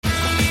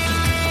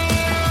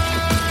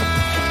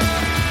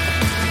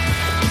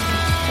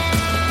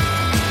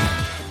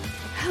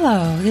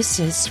Hello, this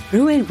is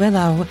Ruin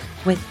Willow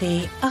with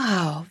the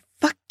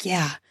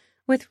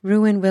with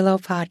Ruin Willow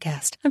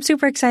podcast. I'm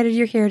super excited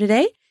you're here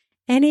today.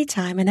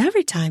 Anytime and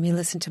every time you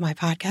listen to my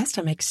podcast,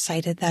 I'm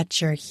excited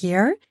that you're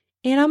here.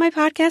 And on my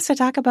podcast, I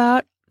talk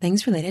about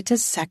things related to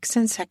sex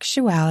and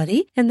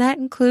sexuality, and that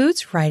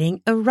includes writing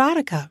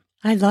erotica.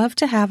 I love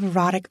to have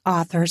erotic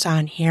authors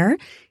on here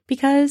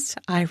because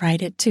I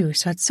write it too.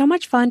 So it's so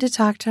much fun to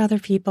talk to other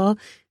people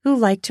who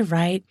like to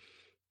write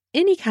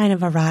any kind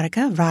of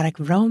erotica, erotic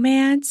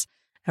romance,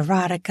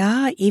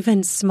 erotica,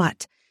 even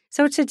smut.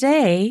 So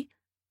today,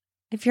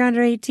 if you're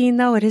under 18,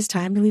 though, it is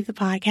time to leave the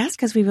podcast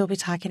because we will be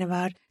talking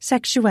about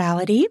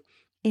sexuality.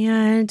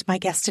 And my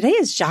guest today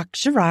is Jacques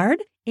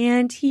Gerard,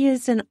 and he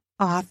is an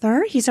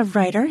author. He's a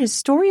writer. His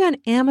story on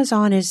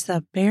Amazon is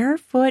The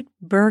Barefoot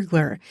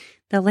Burglar.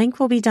 The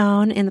link will be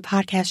down in the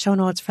podcast show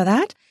notes for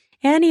that.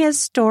 And he has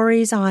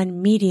stories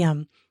on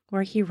Medium,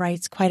 where he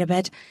writes quite a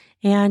bit.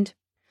 And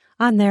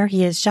on there,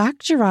 he is Jacques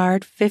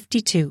Gerard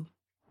 52.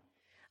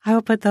 I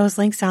will put those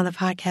links down in the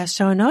podcast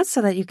show notes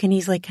so that you can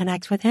easily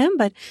connect with him.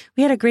 But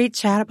we had a great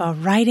chat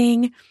about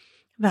writing,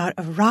 about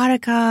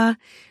erotica,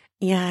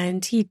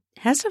 and he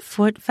has a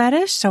foot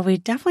fetish. So we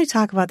definitely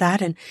talk about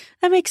that. And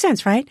that makes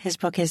sense, right? His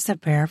book is The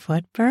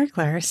Barefoot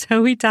Burglar.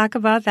 So we talk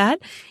about that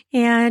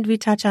and we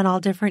touch on all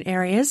different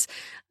areas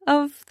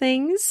of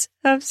things,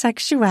 of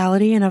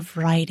sexuality and of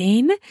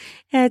writing.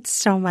 It's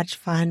so much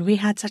fun. We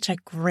had such a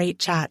great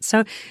chat.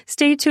 So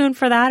stay tuned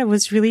for that. It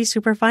was really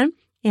super fun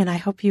and I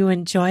hope you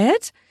enjoy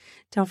it.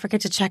 Don't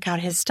forget to check out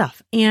his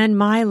stuff. And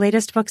my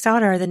latest books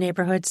out are The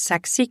Neighborhood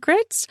Sex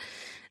Secrets.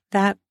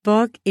 That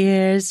book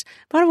is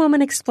about a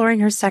woman exploring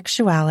her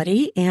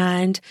sexuality,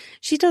 and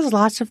she does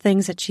lots of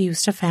things that she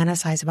used to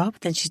fantasize about,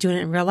 but then she's doing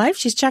it in real life.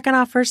 She's checking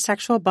off her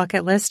sexual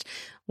bucket list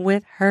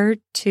with her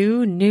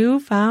two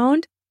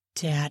newfound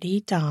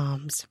daddy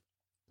doms,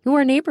 who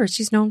are neighbors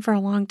she's known for a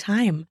long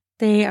time.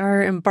 They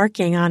are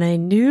embarking on a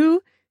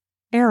new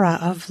era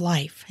of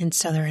life, and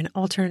so they're an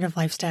alternative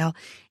lifestyle,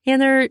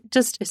 and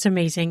it's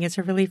amazing. It's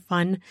a really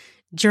fun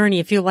journey.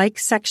 If you like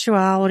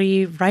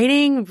sexuality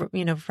writing,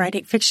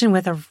 writing fiction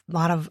with a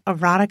lot of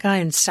erotica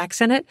and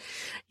sex in it,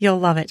 you'll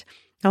love it.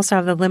 I also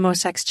have the Limo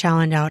Sex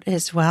Challenge out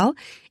as well.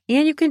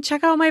 And you can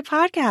check out my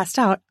podcast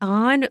out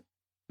on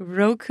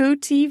Roku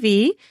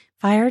TV,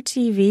 Fire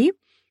TV,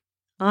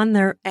 on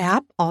their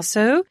app,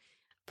 also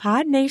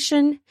Pod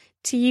Nation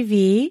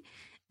TV,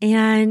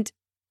 and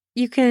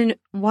you can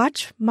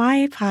watch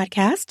my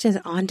podcast is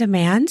on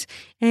demand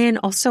and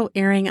also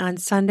airing on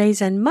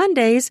Sundays and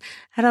Mondays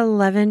at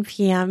 11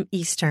 p.m.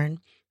 Eastern.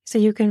 So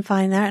you can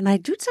find that. And I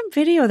do some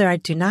video there. I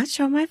do not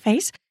show my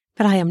face,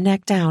 but I am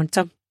neck down.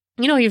 So,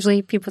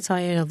 usually people tell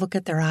you to look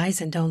at their eyes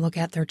and don't look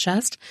at their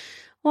chest.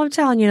 Well, I'm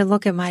telling you to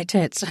look at my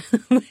tits.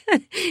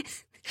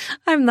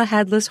 I'm the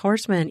headless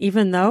horseman,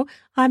 even though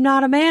I'm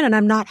not a man and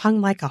I'm not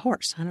hung like a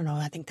horse. I don't know.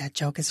 I think that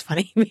joke is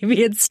funny.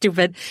 Maybe it's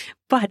stupid,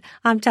 but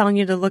I'm telling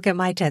you to look at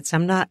my tits.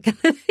 I'm not going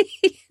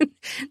to.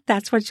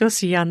 That's what you'll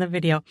see on the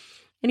video.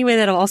 Anyway,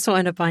 that'll also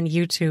end up on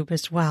YouTube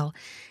as well.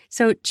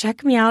 So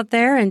check me out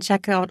there and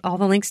check out all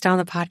the links down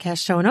the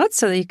podcast show notes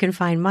so that you can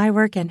find my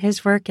work and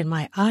his work and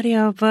my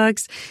audio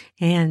books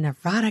and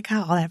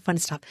erotica, all that fun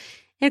stuff.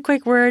 And a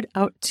quick word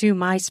out to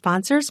my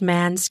sponsors,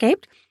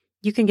 Manscaped.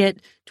 You can get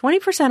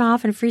 20%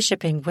 off and free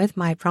shipping with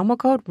my promo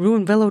code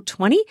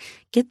RuinWillow20.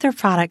 Get their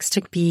products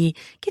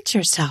get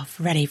yourself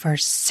ready for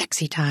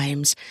sexy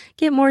times.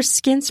 Get more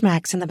skin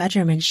smacks in the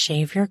bedroom and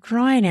shave your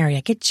groin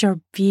area. Get your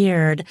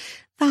beard,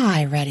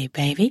 thigh ready,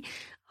 baby.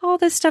 All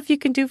this stuff you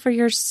can do for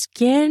your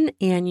skin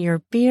and your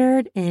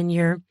beard and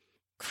your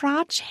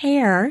crotch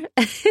hair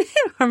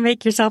or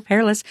make yourself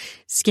hairless.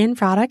 Skin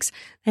products.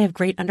 They have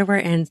great underwear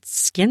and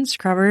skin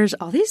scrubbers,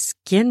 all these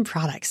skin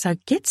products. So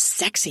get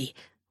sexy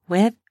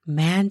with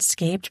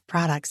Manscaped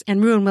products.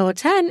 And Ruin Willow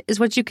 10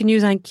 is what you can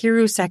use on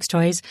Kiru sex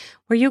toys,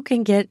 where you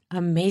can get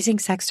amazing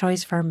sex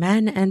toys for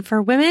men and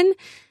for women.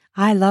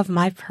 I love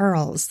my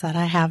pearls that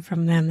I have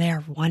from them. They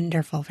are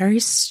wonderful, very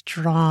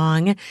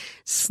strong,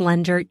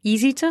 slender,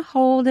 easy to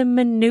hold and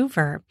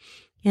maneuver.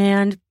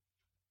 And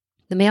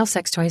the male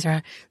sex toys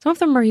some of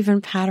them are even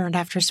patterned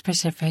after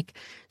specific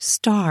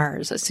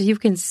stars. So you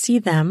can see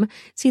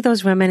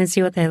those women and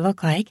see what they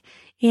look like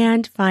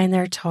and find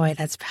their toy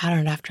that's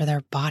patterned after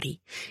their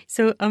body.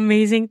 So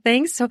amazing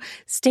things. So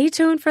stay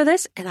tuned for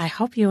this. And I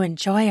hope you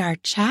enjoy our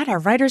chat, our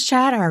writer's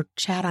chat, our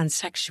chat on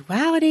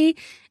sexuality,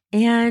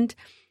 and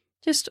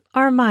just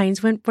our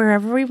minds went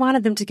wherever we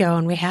wanted them to go.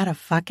 And we had a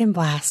fucking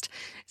blast.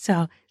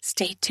 So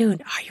stay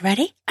tuned. Are you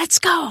ready? Let's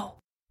go.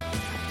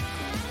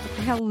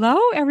 Hello,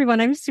 everyone.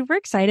 I'm super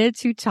excited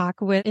to talk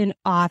with an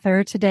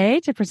author today,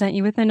 to present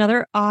you with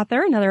another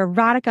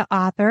erotica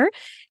author.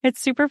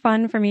 It's super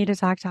fun for me to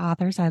talk to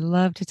authors. I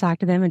love to talk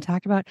to them and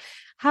talk about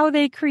how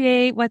they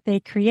create, what they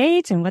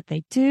create and what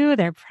they do,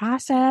 their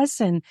process.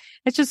 And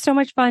it's just so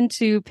much fun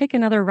to pick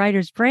another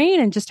writer's brain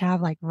and just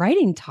have like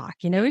writing talk.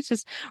 It's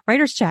just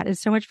writer's chat is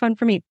so much fun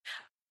for me.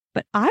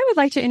 But I would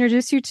like to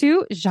introduce you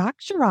to Jacques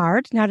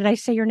Gerard. Now, did I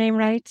say your name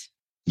right?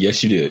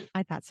 Yes, you did.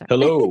 I thought so.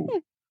 Hello.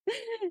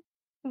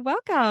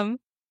 Welcome.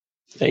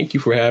 Thank you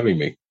for having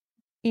me.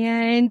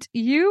 And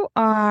you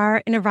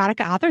are an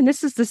erotica author, and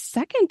this is the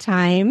second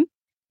time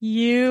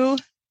you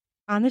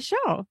on the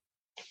show.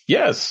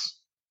 Yes.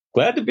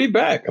 Glad to be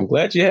back. I'm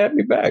glad you had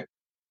me back.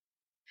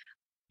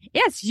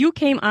 Yes, you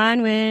came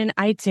on when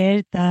I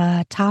did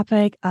the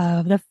topic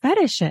of the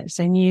fetishes,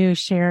 and you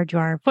shared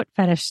your foot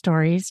fetish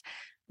stories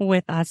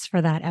with us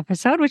for that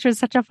episode, which was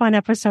such a fun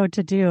episode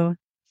to do.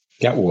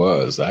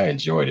 I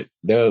enjoyed it.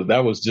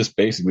 That was just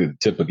basically the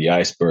tip of the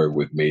iceberg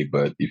with me.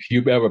 But if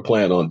you ever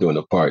plan on doing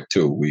a part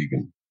two,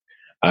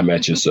 I'm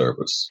at your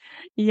service.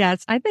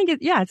 Yes, I think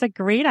it's a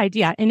great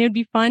idea. And it'd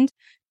be fun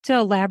to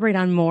elaborate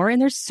on more.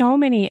 And there's so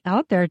many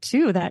out there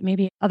too that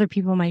maybe other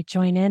people might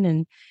join in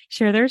and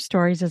share their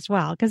stories as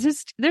well.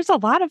 Because there's a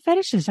lot of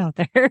fetishes out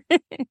there.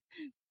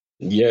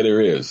 Yeah, there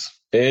is.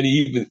 And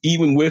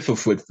even with a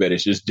foot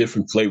fetish, there's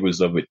different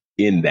flavors of it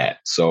in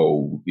that.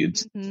 So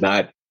it's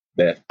not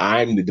that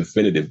I'm the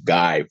definitive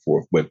guy for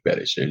a foot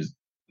fetish. There's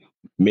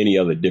many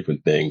other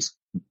different things,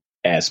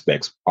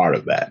 aspects, part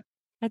of that.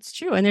 That's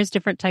true. And there's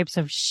different types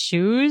of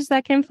shoes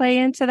that can play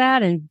into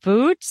that, and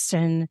boots,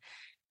 and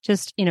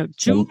just,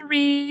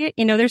 jewelry.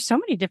 There's so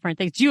many different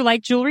things. Do you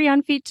like jewelry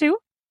on feet too?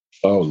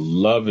 Oh,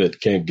 love it.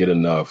 Can't get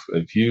enough.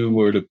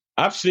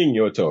 I've seen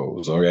your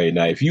toes. All right.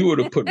 Now, if you were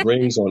to put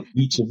rings on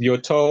each of your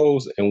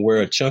toes and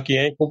wear a chunky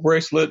ankle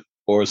bracelet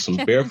or some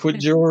barefoot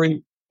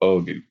jewelry,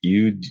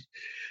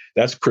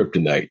 that's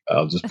kryptonite.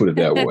 I'll just put it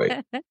that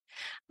way.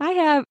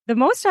 The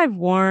most I've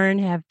worn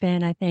have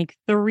been, I think,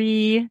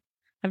 3.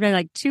 I've done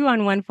like 2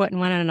 on one foot and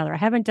 1 on another. I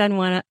haven't done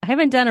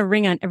a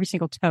ring on every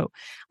single toe.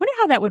 I wonder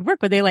how that would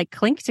work. Would they like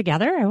clink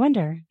together? I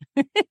wonder.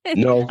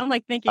 No. I'm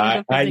like thinking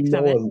of the physics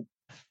of it.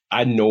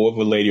 I know of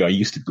a lady. I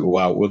used to go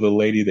out with a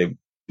lady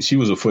she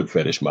was a foot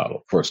fetish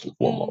model, first and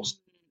foremost.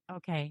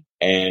 Okay.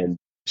 And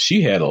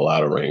she had a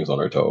lot of rings on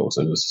her toes.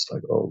 And it was just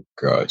like, oh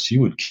God, she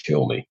would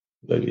kill me.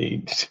 I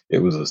mean, it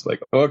was just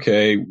like,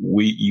 okay,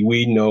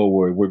 we know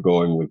where we're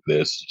going with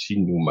this. She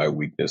knew my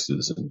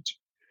weaknesses. And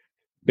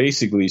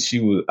basically,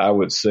 I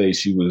would say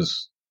she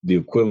was the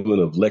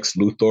equivalent of Lex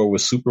Luthor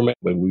with Superman,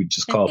 when we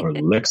just called her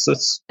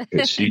Lexus,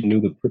 because she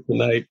knew the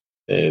kryptonite.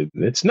 And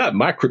it's not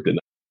my kryptonite.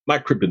 My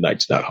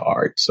kryptonite's not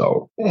hard.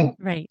 So.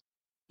 Right.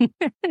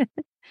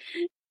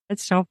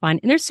 It's so fun.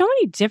 And there's so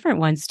many different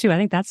ones too. I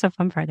think that's the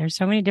fun part. There's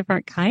so many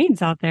different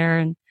kinds out there,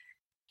 and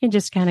you can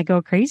just kind of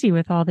go crazy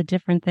with all the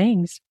different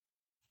things.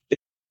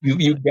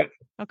 You got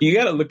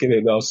to look at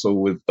it also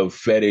with a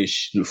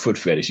fetish, the foot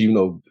fetish.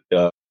 Even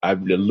though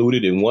I've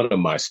alluded in one of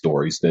my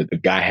stories that a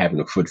guy having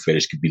a foot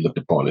fetish could be looked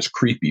upon as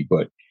creepy,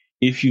 but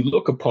if you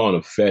look upon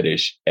a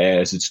fetish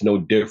as it's no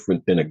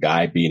different than a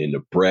guy being in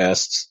the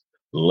breasts,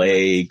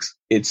 legs,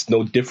 it's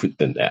no different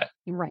than that.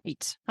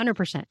 Right.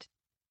 100%.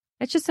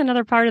 It's just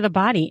another part of the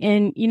body.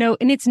 And,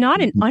 and it's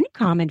not an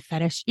uncommon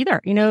fetish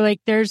either. Like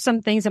there's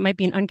some things that might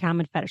be an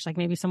uncommon fetish, like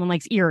maybe someone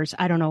likes ears.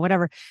 I don't know,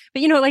 whatever.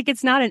 But, like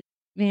it's not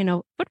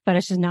foot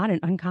fetish is not an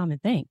uncommon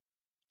thing.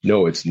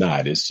 No, it's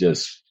not. It's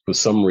just for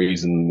some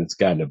reason it's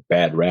gotten a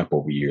bad rap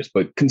over years.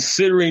 But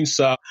considering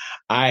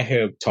I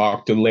have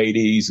talked to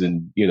ladies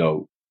and,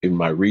 in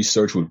my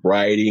research with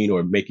writing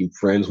or making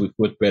friends with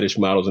foot fetish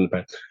models in the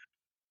past,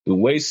 the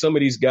way some of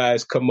these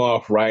guys come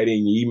off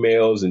writing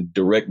emails and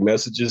direct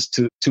messages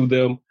to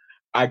them,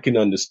 I can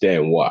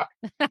understand why.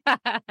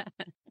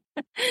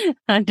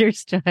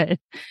 Understood.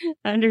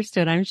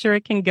 I'm sure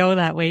it can go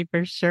that way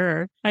for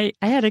sure. I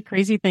had a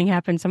crazy thing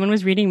happen. Someone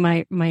was reading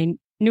my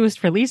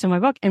newest release of my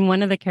book, and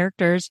one of the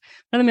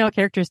male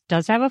characters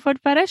does have a foot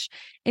fetish,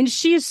 and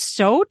she is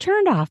so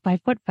turned off by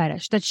foot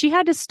fetish that she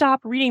had to stop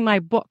reading my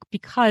book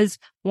because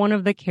one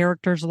of the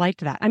characters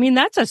liked that. I mean,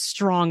 that's a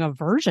strong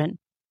aversion.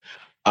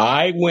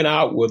 I went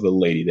out with a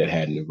lady that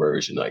had an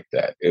aversion like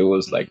that. It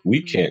was like,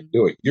 we can't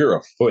do it. You're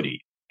a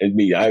footy. And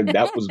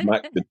that was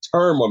the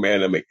term of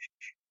anime.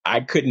 I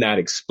could not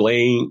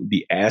explain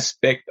the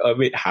aspect of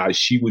it, how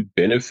she would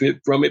benefit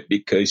from it,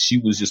 because she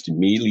was just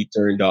immediately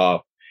turned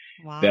off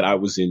that I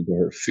was into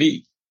her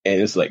feet. And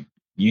it's like,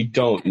 you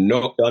don't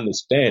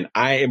understand.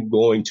 I am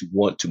going to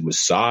want to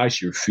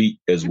massage your feet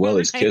as well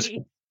as kiss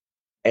them.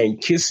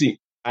 And kissing,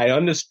 I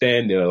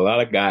understand that a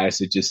lot of guys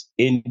that just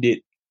end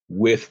it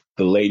with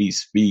the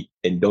lady's feet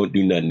and don't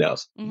do nothing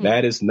else. Mm-hmm.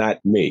 That is not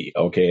me.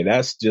 Okay.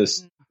 That's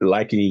just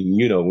like,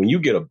 when you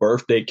get a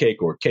birthday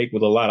cake or a cake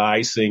with a lot of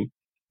icing,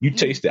 you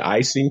taste the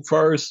icing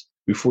first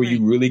before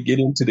you really get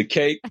into the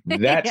cake.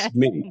 That's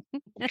me.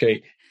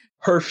 Okay.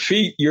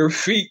 Your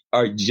feet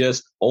are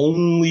just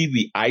only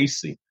the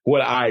icing.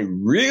 What I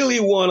really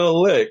want to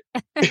lick,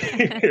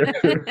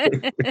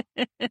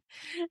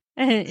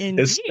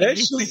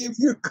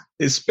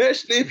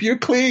 especially if you're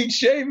clean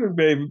shaven,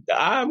 baby,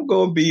 I'm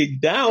going to be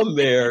down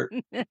there.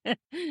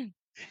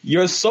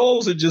 Your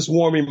soles are just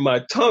warming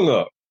my tongue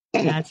up.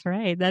 That's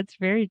right. That's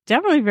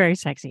definitely very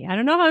sexy. I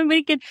don't know how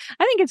anybody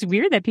I think it's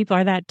weird that people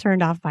are that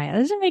turned off by it. It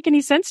doesn't make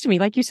any sense to me.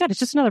 Like you said, it's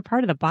just another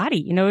part of the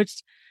body.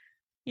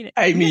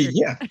 I mean,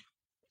 yeah.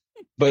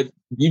 But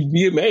you'd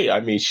be amazed. I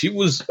mean, she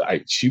was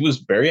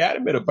very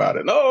adamant about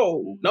it.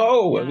 No.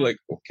 Yeah. I'm like,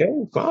 okay,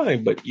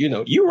 fine. But,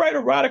 you write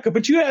erotica,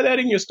 but you have that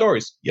in your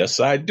stories. Yes,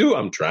 I do.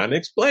 I'm trying to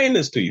explain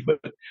this to you. But,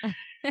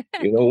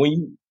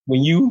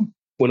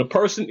 when a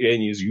person,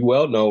 and as you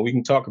well know, we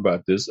can talk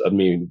about this. I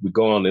mean, we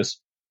go on this.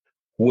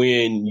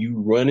 When you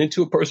run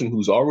into a person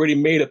who's already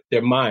made up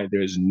their mind,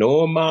 there's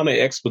no amount of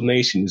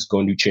explanation that's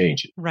going to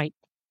change it. Right.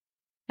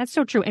 That's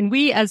so true. And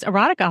we, as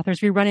erotic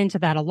authors, we run into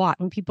that a lot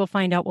when people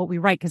find out what we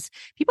write, because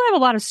people have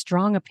a lot of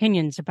strong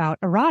opinions about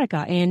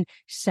erotica and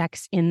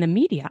sex in the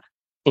media.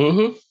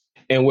 Mm-hmm.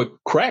 And what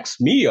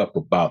cracks me up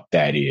about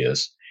that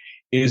is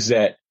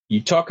that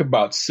you talk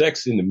about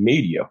sex in the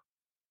media,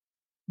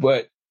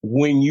 but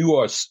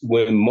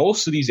when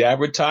most of these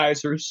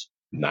advertisers,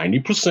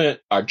 90%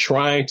 are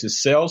trying to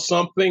sell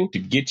something to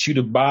get you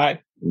to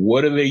buy,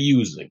 what are they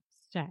using?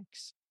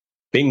 Sex.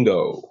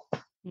 Bingo.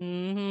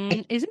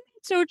 Mm-hmm. Isn't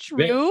it so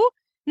true?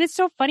 And it's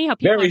so funny how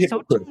people are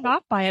so turned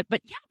off by it.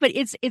 But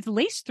it's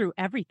laced through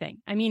everything.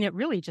 I mean, it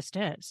really just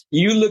is.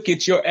 You look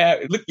at your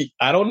ad.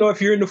 I don't know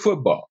if you're into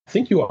football. I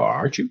think you are,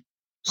 aren't you?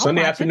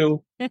 Sunday afternoon,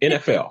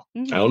 NFL.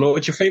 Mm-hmm. I don't know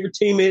what your favorite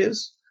team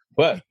is,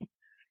 but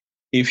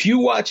if you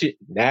watch a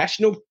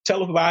national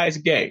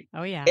televised game,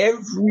 oh yeah,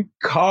 every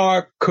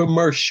car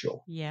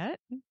commercial,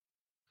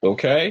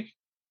 okay,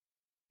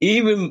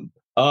 even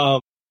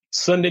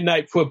Sunday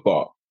Night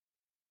Football,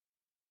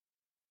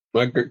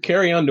 like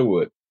Carrie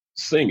Underwood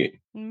singing.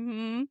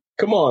 Mm-hmm.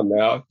 Come on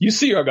now, you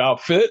see her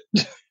outfit,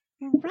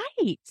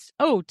 right?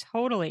 Oh,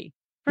 totally,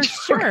 for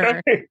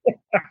sure.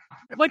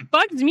 What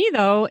bugs me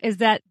though is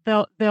that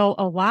they'll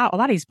allow, a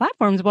lot of these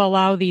platforms will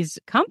allow these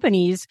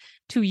companies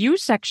to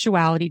use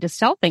sexuality to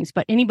sell things,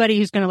 but anybody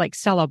who's going to like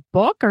sell a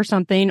book or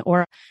something,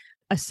 or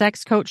a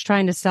sex coach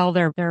trying to sell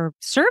their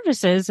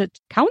services that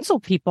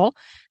counsel people,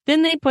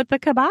 then they put the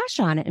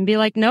kibosh on it and be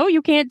like, no,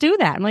 you can't do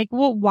that. I'm like,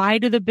 well, why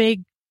do the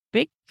big,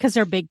 because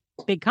they're big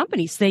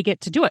companies, they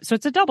get to do it. So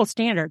it's a double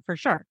standard for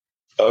sure.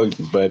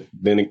 But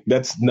then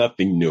that's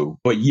nothing new.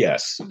 But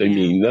yes, I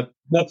mean,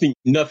 nothing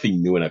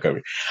new in that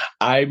country.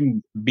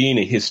 I'm being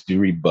a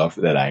history buff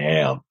that I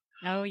am.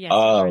 Oh, yes,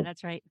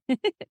 that's right.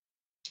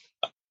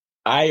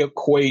 I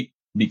equate,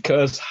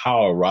 because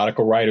how erotica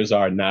writers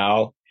are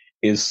now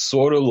is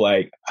sort of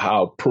like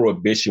how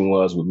prohibition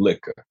was with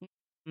liquor.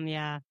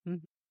 Yeah.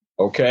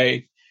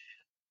 Okay.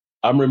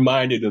 I'm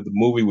reminded of the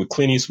movie with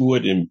Clint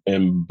Eastwood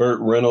and Burt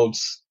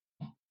Reynolds,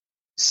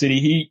 City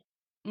Heat.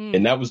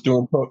 And that was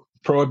during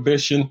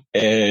Prohibition,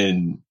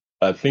 and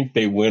I think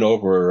they went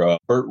over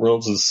Burt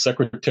Reynolds'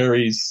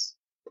 secretary's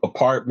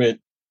apartment,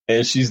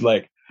 and she's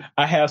like,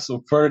 I have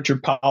some furniture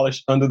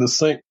polished under the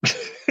sink.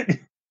 I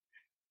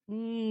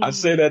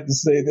say that to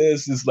say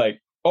this. It's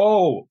like,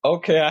 oh,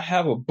 okay, I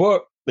have a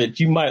book that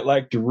you might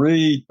like to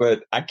read,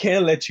 but I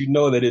can't let you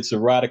know that it's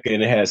erotica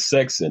and it has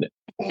sex in it.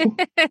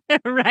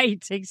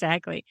 Right,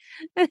 exactly.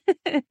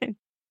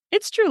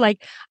 It's true.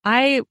 Like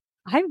I've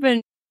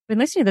been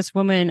listening to this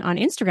woman on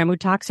Instagram who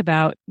talks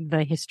about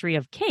the history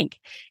of kink.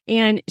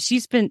 And it's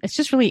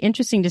just really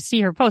interesting to see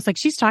her post. Like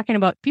she's talking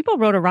about people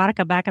wrote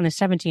erotica back in the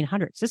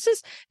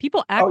 1700s.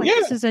 People act like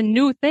this is a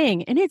new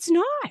thing. And it's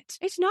not.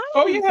 It's not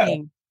a new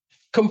thing.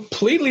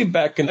 Completely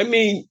back in. I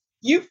mean,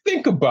 you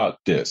think about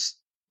this.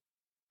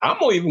 I'm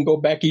going to even go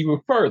back even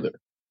further.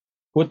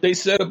 What they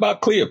said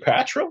about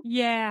Cleopatra.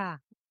 Yeah.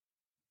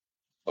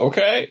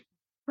 Okay.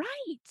 Right.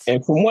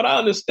 And from what I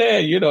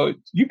understand, you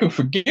can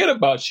forget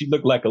about she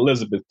looked like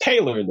Elizabeth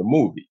Taylor in the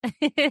movie.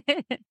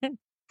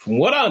 From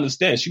what I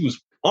understand, she was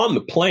on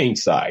the plain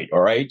side. All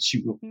right.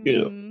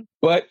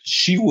 But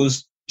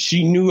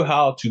she knew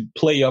how to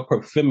play up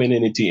her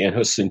femininity and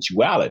her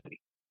sensuality.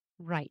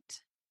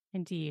 Right.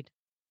 Indeed.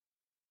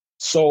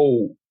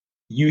 So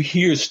you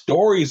hear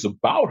stories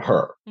about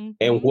her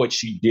and what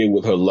she did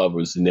with her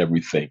lovers and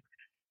everything.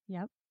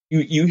 Yep.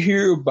 You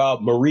hear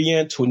about Marie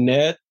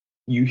Antoinette.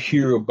 You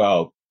hear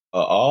about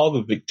all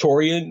the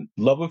Victorian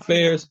love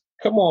affairs.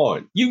 Come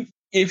on.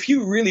 If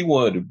you really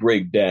wanted to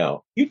break down,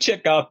 you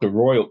check out the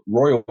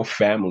royal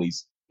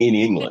families in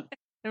England.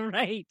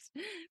 Right.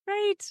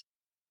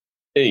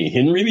 Hey,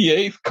 Henry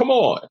VIII, come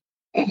on.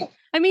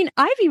 I mean,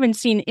 I've even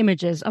seen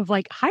images of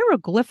like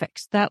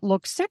hieroglyphics that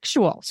look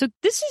sexual. So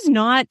this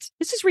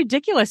is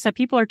ridiculous that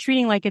people are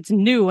treating like it's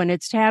new and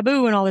it's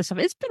taboo and all this stuff.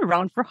 It's been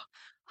around for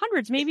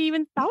hundreds, maybe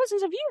even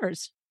thousands of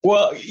years.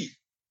 Well,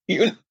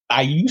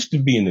 I used to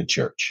be in the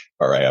church.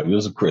 All right. I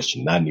was a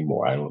Christian, not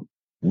anymore.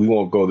 We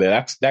won't go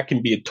there. That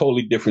can be a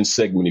totally different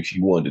segment if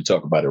you wanted to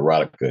talk about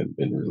erotica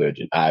and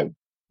religion.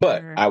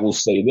 But I will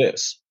say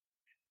this.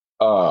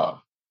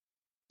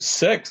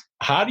 Sex,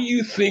 how do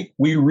you think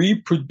we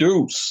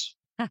reproduce?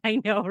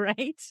 I know,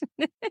 right?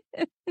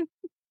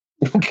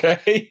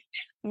 Okay.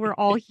 We're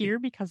all here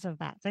because of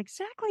that.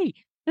 Exactly.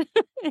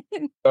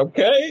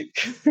 Okay.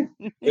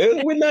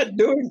 We're not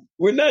doing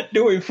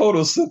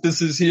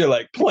photosynthesis here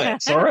like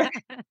plants, all right?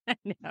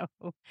 No.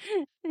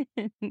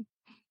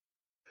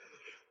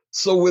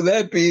 So with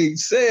that being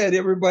said,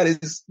 everybody,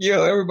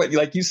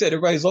 like you said,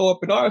 everybody's all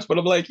up in arms, but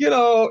I'm like,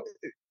 I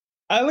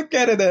look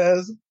at it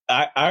as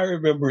I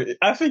remember,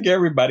 I think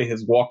everybody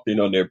has walked in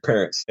on their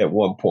parents at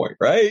one point,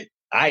 right?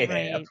 I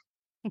have.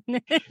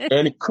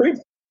 And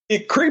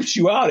it creeps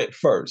you out at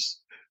first.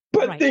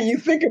 But then you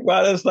think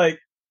about it, it's like,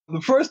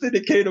 the first thing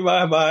that came to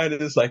my mind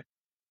is like,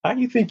 how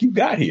do you think you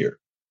got here?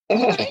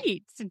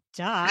 Right.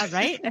 Duh,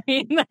 right? I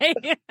mean,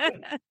 like...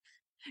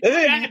 And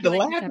then I had to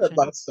laugh at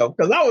myself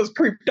because I was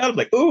creeped out. I was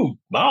like, ooh,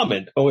 mom.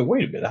 And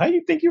wait a minute. How do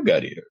you think you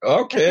got here?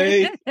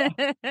 Okay.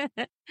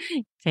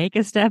 Take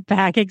a step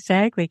back.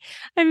 Exactly.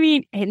 I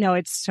mean, no,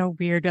 it's so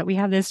weird that we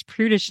have this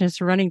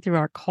prudishness running through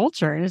our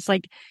culture. And it's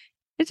like,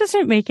 it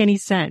doesn't make any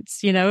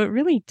sense. You know, it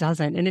really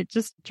doesn't. And it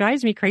just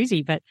drives me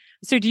crazy. But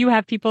so do you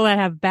have people that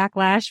have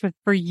backlash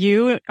for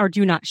you, or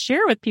do you not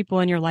share with people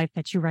in your life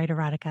that you write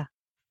erotica?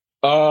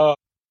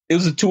 It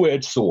was a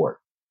two-edged sword.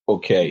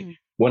 Okay. Mm-hmm.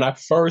 When I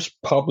first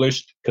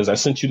published, because I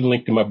sent you the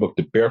link to my book,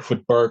 The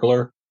Barefoot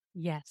Burglar.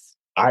 Yes.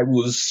 I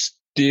was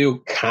still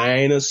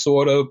kind of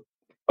sort of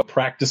a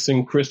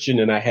practicing Christian.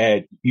 And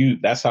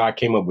that's how I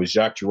came up with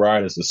Jacques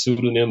Gerard as a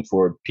pseudonym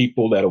for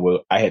people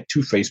I had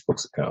two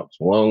Facebook accounts.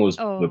 One was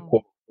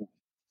the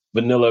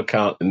vanilla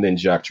account and then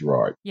Jacques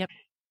Gerard. Yep.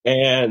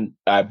 And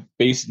I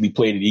basically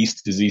played it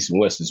East is East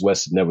and West is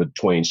West, and never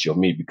twain shall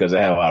meet, because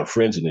I have a lot of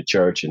friends in the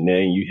church. And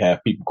then you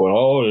have people going,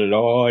 oh,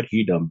 Lord,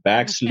 he done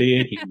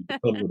backslid. He need to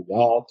come to the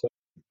altar,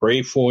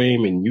 pray for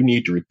him, and you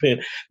need to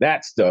repent.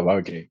 That stuff.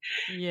 Okay.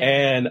 Yeah.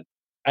 And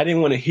I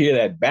didn't want to hear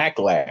that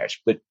backlash.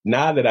 But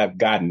now that I've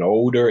gotten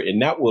older,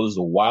 and that was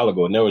a while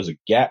ago, and there was a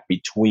gap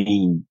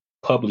between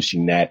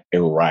publishing that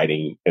and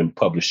writing and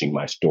publishing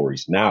my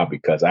stories now,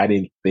 because I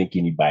didn't think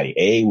anybody,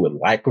 A, would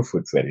like a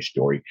foot fetish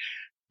story.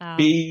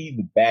 B,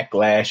 the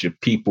backlash of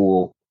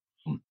people,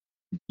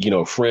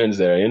 friends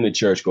that are in the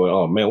church going,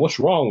 oh man, what's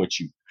wrong with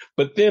you?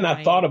 But then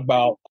I thought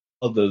about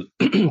the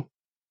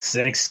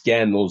sex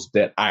scandals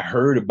that I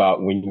heard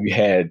about when you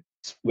had,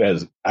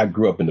 as I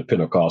grew up in the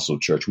Pentecostal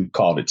church, we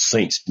called it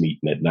saints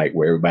meeting at night,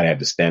 where everybody had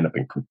to stand up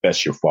and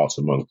confess your faults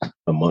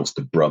amongst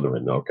the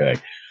brethren. Okay.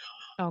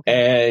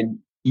 And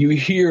you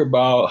hear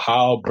about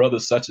how brother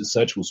such and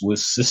such was with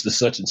sister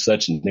such and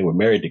such, and they were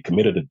married, they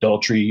committed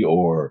adultery,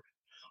 or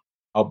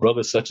our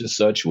brother such and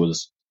such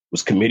was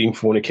committing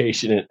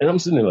fornication. And I'm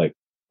sitting there like,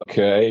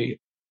 okay,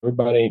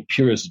 everybody ain't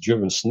pure as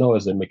driven snow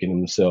as they're making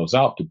themselves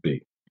out to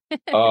be.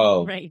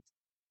 Right.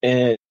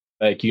 And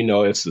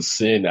it's a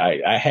sin.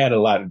 I had a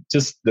lot of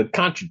just the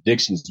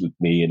contradictions with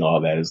me and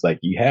all that. It's like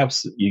you're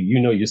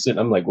sitting.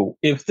 I'm like, well,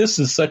 if this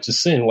is such a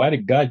sin, why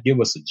did God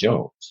give us a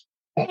Jones?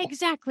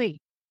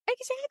 Exactly.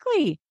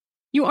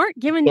 You aren't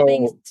given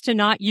things to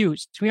not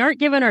use. We aren't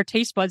given our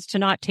taste buds to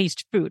not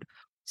taste food.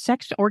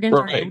 Sex organs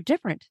are no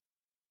different.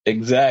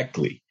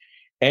 Exactly.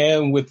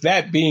 And with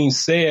that being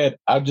said,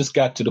 I just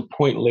got to the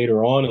point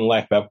later on in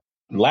life.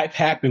 Life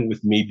happened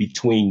with me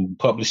between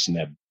publishing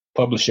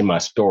my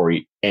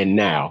story and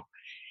now.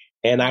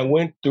 And I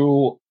went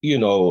through,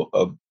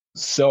 a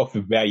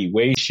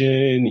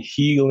self-evaluation,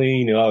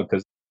 healing,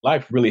 because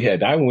life really I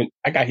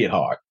got hit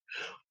hard.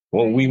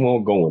 Well, we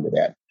won't go into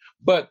that.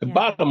 But the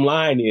bottom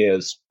line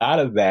is, out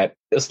of that,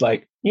 it's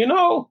like,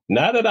 now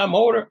that I'm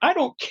older, I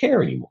don't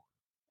care anymore.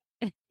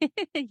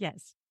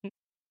 Yes.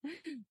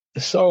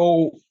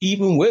 So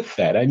even with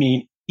that, I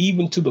mean,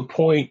 even to the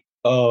point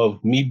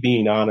of me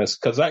being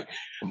honest, because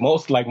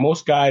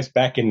most guys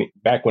back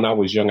when I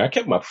was young, I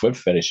kept my foot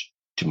fetish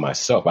to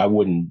myself. I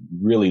wouldn't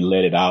really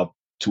let it out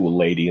to a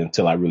lady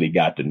until I really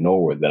got to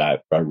know her,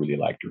 that I really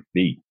liked her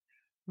feet.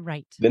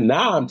 Right. Then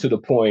now I'm to the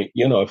point,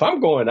 if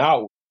I'm going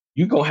out,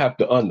 you're going to have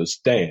to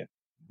understand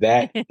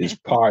that is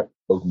part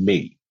of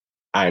me.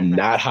 I'm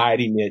not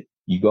hiding it.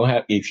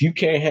 If you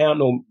can't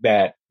handle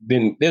that,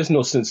 then there's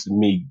no sense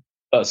in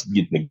us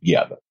getting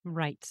together.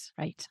 Right.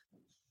 I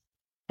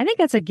think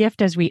that's a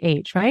gift as we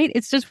age, right?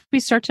 It's just we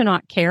start to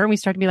not care, and we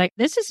start to be like,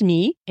 this is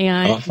me,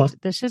 and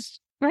this is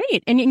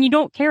right. And you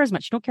don't care as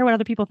much. You don't care what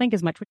other people think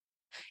as much.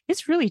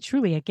 It's really,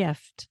 truly a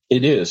gift.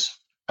 It is.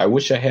 I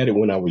wish I had it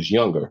when I was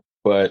younger,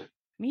 but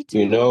me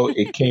too.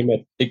 It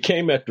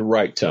came at the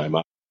right time.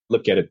 I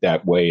look at it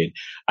that way, and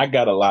I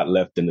got a lot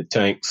left in the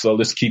tank. So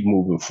let's keep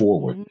moving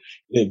forward.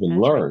 Live and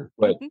learn,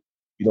 but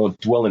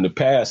dwell in the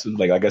past.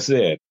 Like I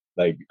said,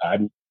 like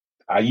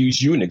I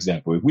use you an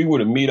example. If we were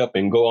to meet up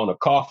and go on a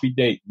coffee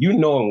date,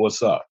 knowing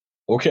what's up,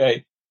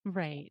 okay?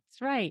 Right.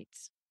 I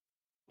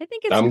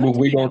think it's good to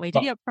be that way, to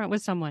be upfront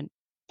with someone.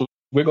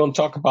 We're going to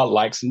talk about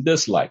likes and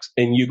dislikes,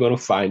 and you're going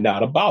to find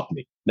out about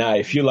me. Now,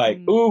 if you're like,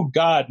 oh,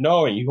 God,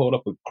 no, and you hold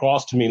up a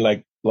cross to me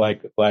like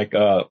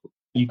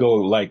you go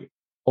like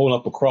hold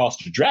up a cross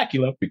to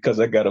Dracula because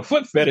I got a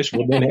foot fetish,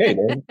 well, then, hey,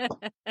 man,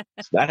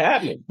 it's not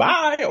happening.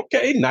 Bye.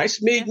 Okay.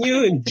 Nice meeting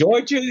you.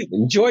 Enjoyed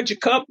your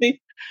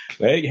company.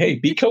 Hey,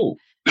 be cool.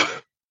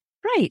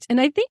 Right. And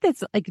I think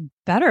that's like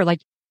better,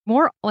 like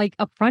more like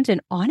upfront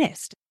and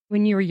honest.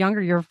 When you were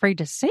younger, you're afraid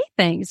to say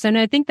things. And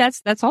I think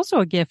that's also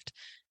a gift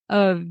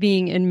of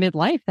being in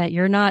midlife, that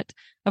you're not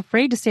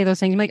afraid to say those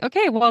things. You're like,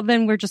 okay, well,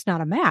 then we're just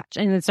not a match,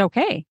 and it's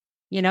okay,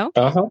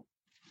 Uh-huh.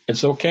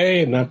 It's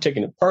okay. I'm not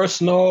taking it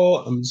personal.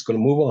 I'm just going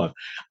to move on.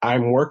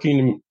 I'm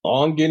working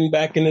on getting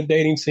back in the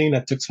dating scene. I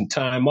took some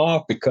time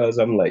off because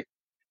I'm like,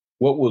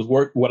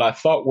 what I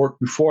thought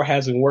worked before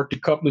hasn't worked a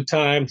couple of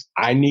times.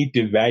 I need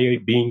to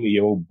evaluate being the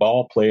old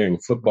ball player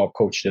and football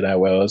coach that I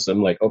was.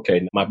 I'm like,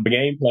 okay, my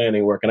game plan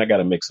ain't working. I got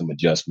to make some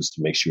adjustments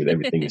to make sure that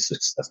everything is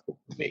successful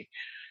for me.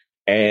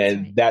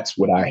 And that's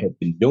what I have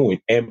been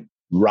doing. And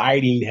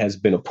writing has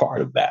been a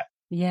part of that.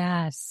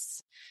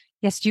 Yes.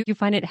 Yes. Do you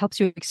find it helps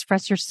you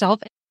express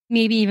yourself,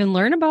 maybe even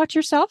learn about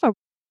yourself, or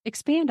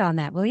expand on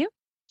that, will you?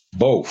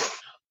 Both.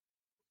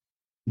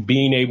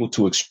 Being able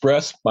to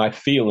express my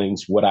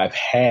feelings, what I've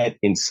had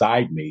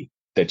inside me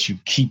that you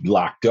keep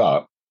locked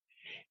up,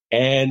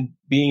 and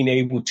being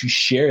able to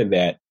share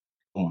that.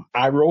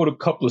 I wrote a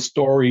couple of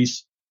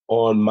stories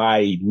on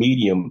my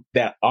Medium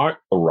that aren't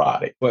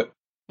erotic, but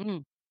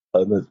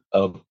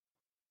a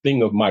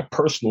thing of my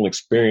personal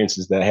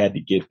experiences that I had to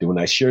get through. And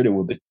I shared it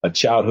with a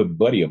childhood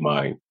buddy of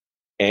mine.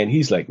 And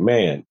he's like,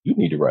 man, you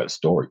need to write a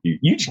story.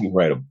 You can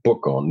write a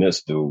book on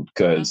this, dude,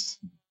 because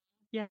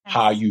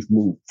how you've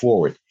moved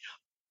forward.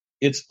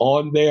 It's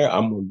on there.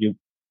 I'm going to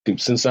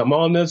give, since I'm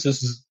on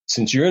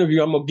since your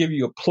interview, I'm going to give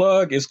you a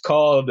plug. It's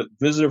called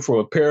Visitor from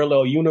a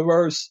Parallel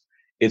Universe.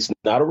 It's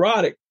not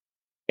erotic.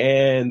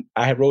 And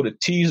I wrote a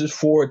teaser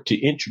for it to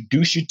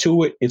introduce you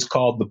to it. It's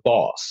called The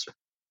Boss.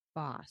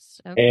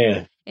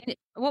 Okay. And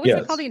what was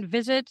it called?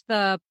 Visit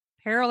the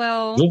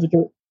Parallel...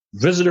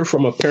 Visitor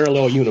from a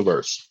Parallel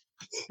Universe.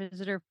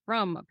 Visitor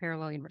from a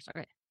Parallel Universe.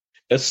 Okay.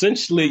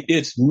 Essentially,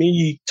 it's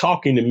me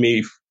talking to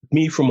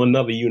me from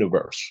another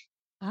universe.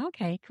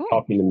 Okay, cool.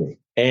 Talking to me.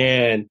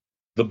 And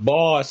The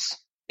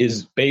Boss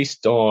is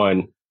based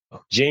on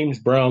James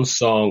Brown's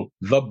song,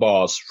 The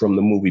Boss, from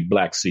the movie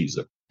Black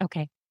Caesar.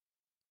 Okay.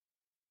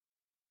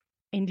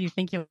 And do you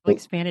think you'll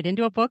expand it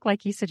into a book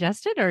like he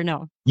suggested, or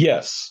no?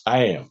 Yes,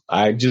 I am.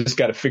 I just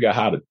got to figure out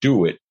how to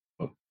do it.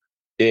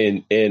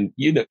 And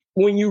you know,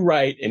 when you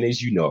write, and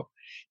as you know,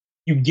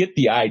 you get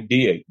the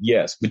idea,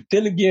 yes. But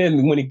then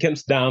again, when it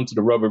comes down to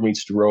the rubber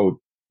meets the road,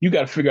 you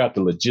got to figure out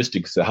the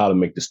logistics of how to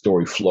make the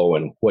story flow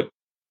and what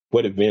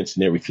events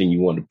and everything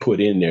you want to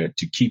put in there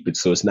to keep it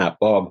so it's not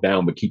bogged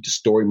down, but keep the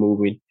story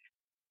moving.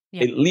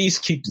 Yeah. At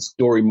least keep the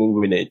story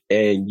moving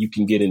and you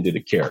can get into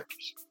the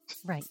characters.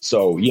 Right.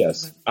 So,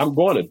 yes, I'm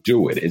going to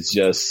do it. It's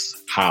just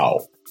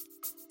how.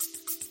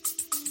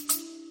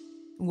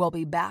 We'll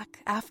be back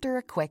after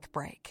a quick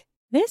break.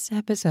 This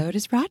episode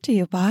is brought to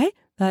you by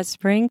the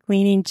spring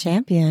cleaning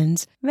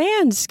champions,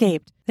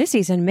 Manscaped. This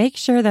season, make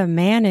sure the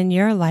man in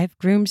your life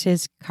grooms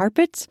his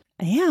carpets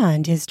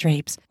and his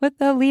drapes with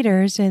the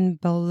leaders in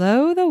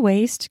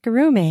below-the-waist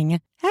grooming.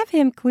 Have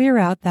him clear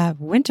out that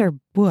winter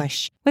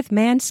bush with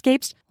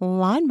Manscaped's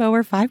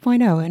Lawnmower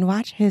 5.0 and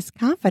watch his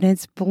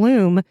confidence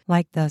bloom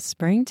like the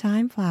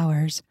springtime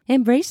flowers.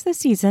 Embrace the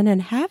season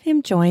and have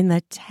him join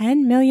the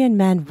 10 million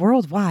men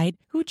worldwide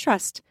who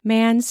trust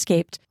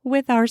Manscaped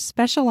with our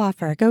special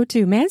offer. Go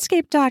to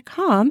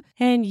manscaped.com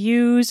and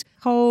use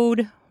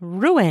code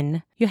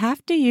RUIN. You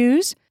have to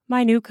use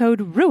my new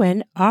code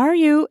RUIN,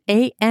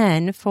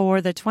 RUAN,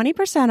 for the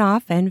 20%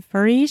 off and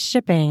free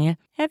shipping.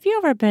 Have you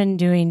ever been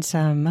doing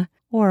some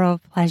oral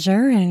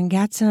pleasure and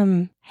got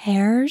some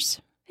hairs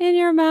in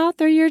your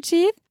mouth or your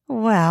teeth?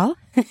 Well,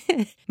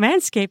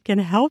 Manscaped can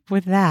help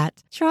with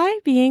that. Try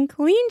being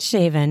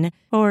clean-shaven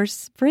or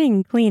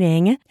spring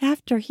cleaning.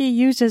 After he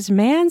uses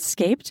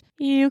Manscaped,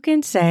 you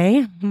can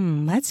say,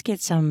 let's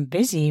get some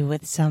busy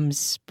with some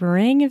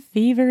spring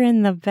fever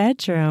in the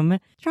bedroom.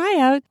 Try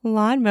out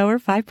Lawnmower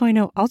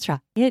 5.0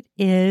 Ultra. It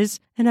is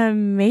an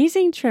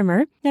amazing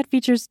trimmer that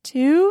features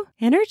 2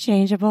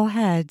 interchangeable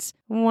heads,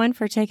 one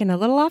for taking a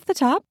little off the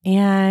top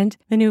and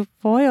the new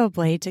foil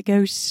blade to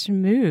go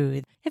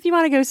smooth. If you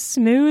want to go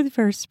smooth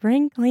for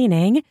spring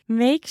cleaning,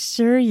 make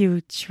sure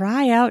you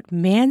try out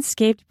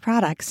Manscaped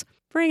products.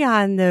 Bring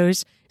on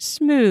those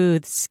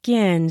smooth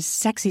skin,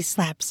 sexy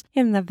slaps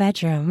in the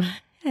bedroom.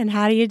 And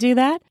how do you do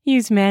that?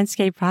 Use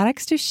Manscaped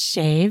products to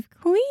shave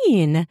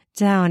clean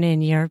down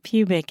in your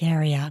pubic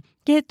area.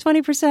 Get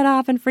 20%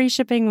 off and free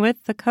shipping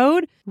with the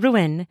code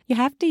RUIN. You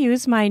have to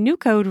use my new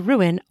code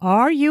RUIN,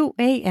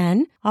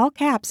 RUAN, all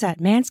caps at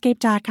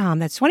manscaped.com.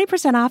 That's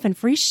 20% off and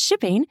free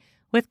shipping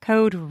with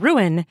code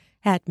RUIN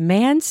at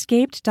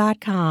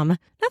manscaped.com.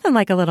 Nothing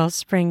like a little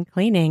spring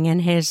cleaning in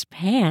his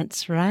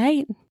pants,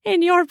 right?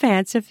 In your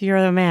pants if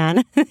you're the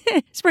man.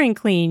 Spring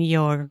clean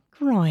your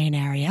groin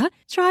area.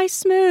 Try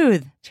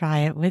smooth. Try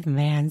it with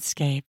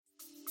Manscaped.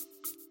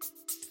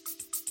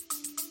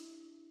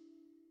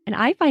 And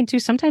I find too,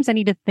 sometimes I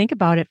need to think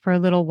about it for a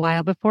little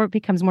while before it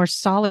becomes more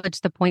solid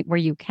to the point where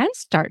you can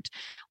start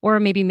or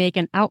maybe make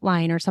an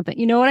outline or something.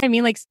 You know what I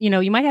mean? Like, you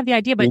know, you might have the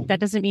idea, but that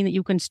doesn't mean that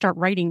you can start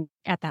writing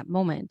at that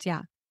moment.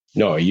 Yeah.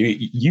 No,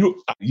 you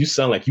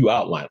sound like you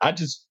outline. I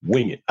just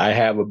wing it. I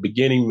have a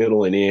beginning,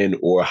 middle, and end,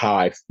 or how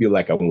I feel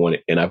like I want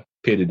it, and I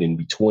put it in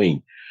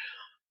between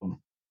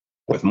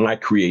with my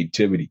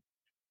creativity.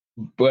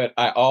 But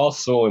I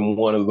also am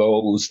one of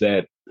those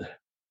that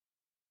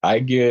I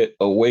get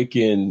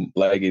awakened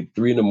like at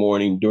 3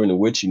 a.m. during the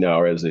witching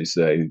hour, as they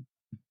say,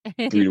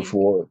 3 to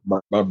 4.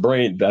 My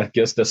brain, I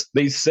guess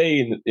they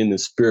say in the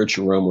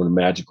spiritual realm or the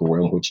magical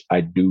realm, which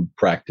I do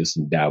practice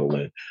and dabble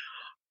in.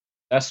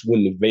 That's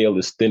when the veil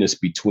is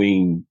thinnest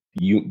between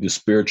the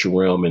spiritual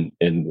realm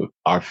and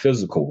our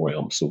physical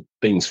realm. So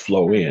things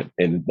flow in.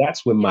 And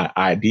that's when my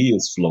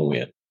ideas flow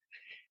in.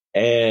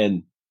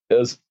 And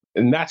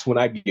that's when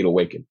I get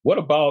awakened. What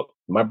about,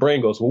 my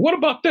brain goes, well, what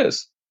about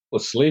this? Well,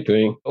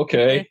 sleeping.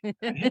 Okay.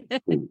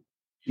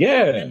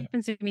 Yeah. That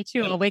happens to me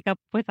too. I'll wake up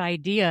with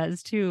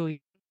ideas too.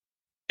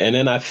 And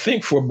then I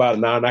think for about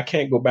an hour, and I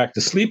can't go back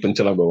to sleep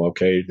until I go,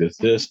 okay,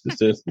 this.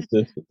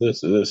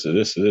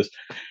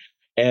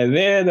 And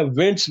then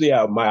eventually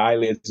my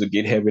eyelids will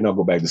get heavy and I'll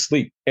go back to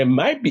sleep. I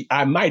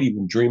might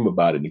even dream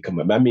about it and come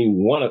up. I mean,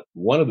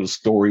 one of the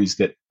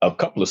stories a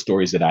couple of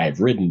stories that I have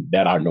written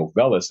that are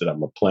novellas that I'm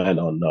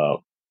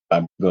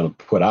going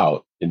to put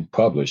out and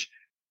publish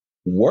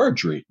were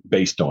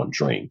based on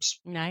dreams.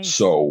 Nice.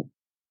 So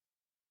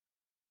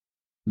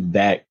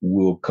that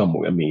will come.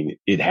 I mean,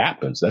 it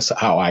happens. That's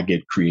how I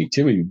get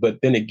creativity. But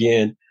then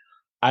again,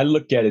 I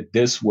look at it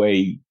this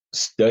way,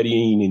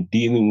 studying and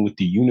dealing with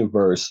the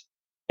universe.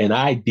 An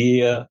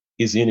idea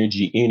is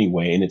energy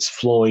anyway, and it's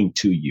flowing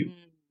to you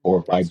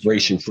or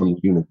vibration from the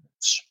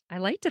universe. I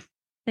like to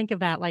think of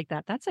that like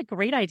that. That's a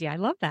great idea. I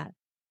love that.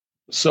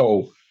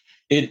 So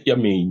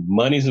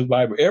money's a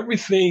vibration.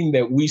 Everything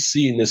that we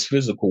see in this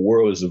physical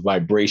world is a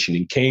vibration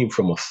and came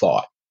from a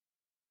thought.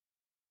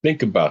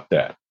 Think about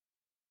that.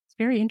 It's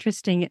very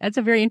interesting. That's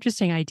a very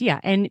interesting idea.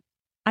 And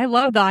I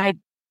love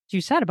you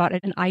said about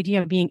it, an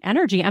idea being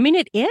energy. I mean,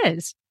 it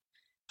is.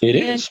 It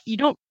is. You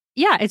don't.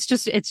 Yeah, it's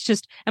just,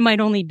 it might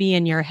only be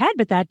in your head,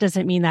 but that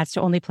doesn't mean that's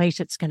the only place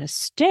it's going to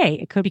stay.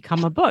 It could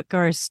become a book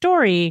or a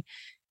story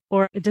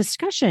or a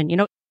discussion,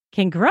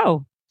 can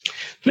grow.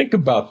 Think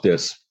about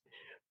this.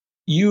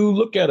 You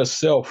look at a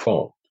cell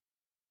phone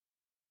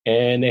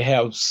and they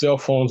have cell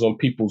phones on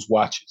people's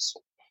watches.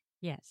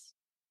 Yes.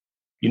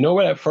 You know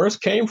where that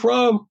first came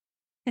from?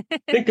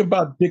 Think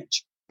about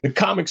the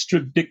comic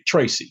strip Dick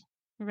Tracy.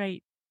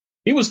 Right.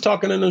 He was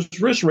talking on his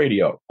wrist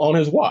radio on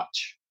his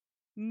watch.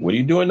 What are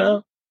you doing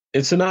now?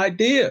 It's an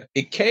idea.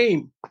 It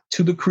came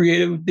to the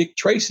creative Dick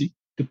Tracy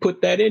to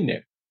put that in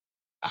there.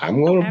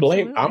 I'm going to put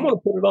it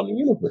on the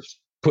universe.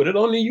 Put it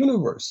on the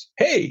universe.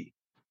 Hey,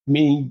 I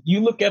mean, you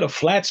look at a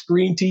flat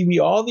screen TV,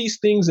 all these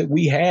things that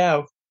we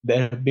have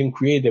that have been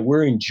created that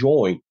we're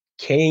enjoying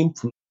came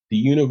from the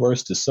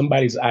universe to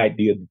somebody's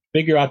idea to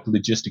figure out the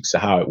logistics of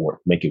how it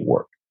works, make it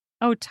work.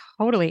 Oh,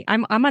 totally.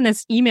 I'm on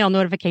this email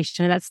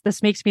notification. And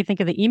this makes me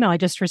think of the email I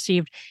just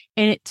received.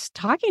 And it's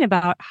talking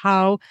about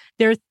how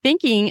they're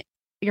thinking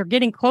you're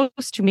getting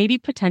close to maybe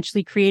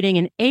potentially creating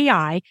an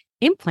AI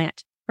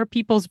implant for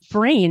people's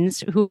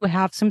brains who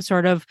have some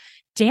sort of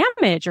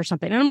damage or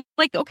something. And I'm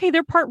like, okay,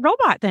 they're part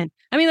robot then.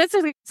 I mean, it's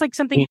like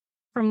something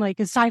from like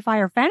a sci-fi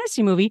or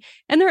fantasy movie.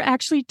 And they're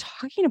actually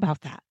talking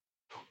about that.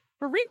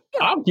 For real.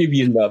 I'll give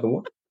you another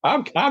one.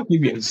 I'll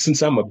give you,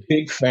 since I'm a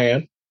big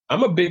fan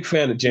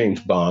of James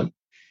Bond.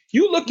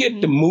 You look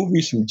at the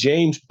movies from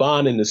James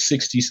Bond in the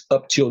 60s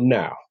up till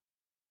now.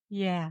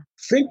 Yeah.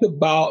 Think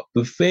about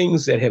the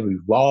things that have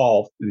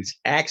evolved that's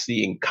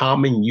actually in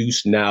common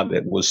use now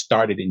that was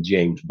started in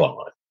James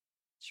Bond.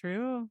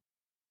 True.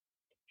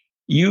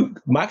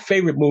 My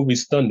favorite movie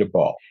is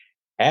Thunderball.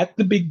 At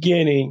the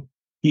beginning,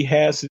 he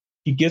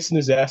gets in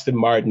his Aston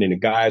Martin and the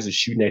guys are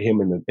shooting at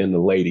him and the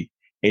lady.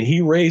 And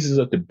he raises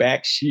up the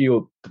back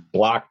shield to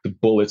block the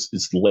bullets.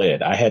 It's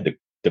lead. I had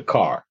the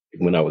car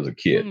when I was a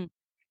kid.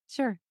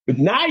 Sure. But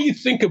now you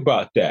think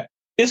about that.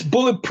 It's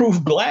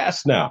bulletproof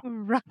glass now.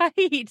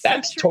 Right.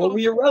 That's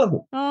totally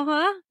irrelevant.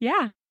 Uh-huh.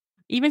 Yeah.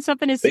 Even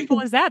something as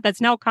simple as that.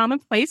 That's now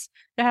commonplace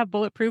to have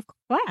bulletproof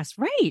glass.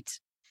 Right.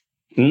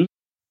 Mm-hmm.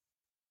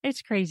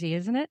 It's crazy,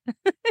 isn't it?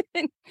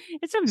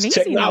 It's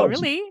amazing, though,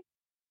 really.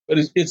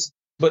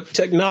 But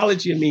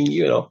technology, I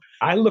mean,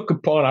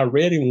 I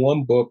read in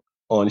one book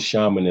on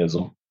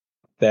shamanism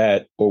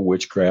or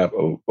witchcraft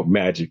or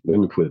magic, let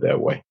me put it that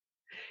way.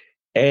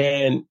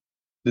 And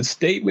the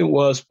statement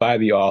was by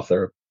the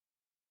author,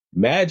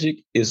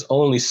 magic is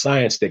only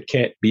science that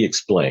can't be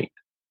explained.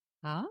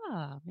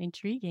 Ah,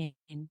 intriguing.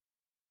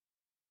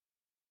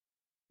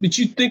 Did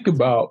you think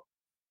about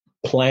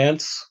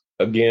plants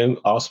again,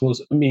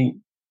 osmos? I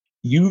mean,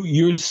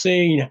 you're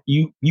saying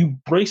you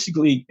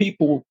basically,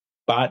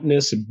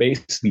 botanists have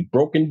basically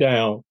broken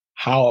down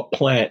how a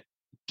plant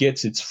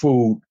gets its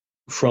food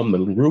from the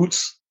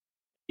roots,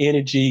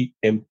 energy,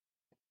 and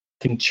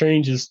can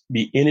changes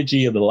the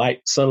energy of the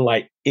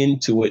sunlight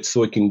into it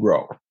so it can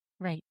grow.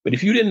 Right. But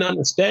if you didn't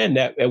understand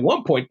that, at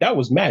one point, that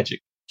was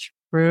magic.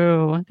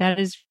 True. That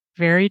is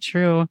very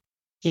true.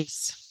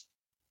 Yes.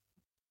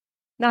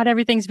 Not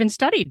everything's been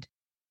studied.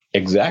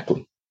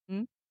 Exactly.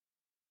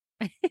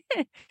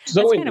 That's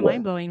kind of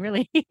mind-blowing,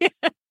 really.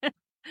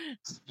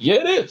 Yeah,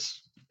 it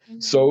is.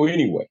 So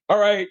anyway, all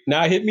right,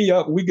 now hit me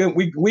up.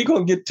 We're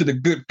gonna get to the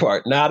good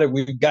part now that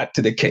we've got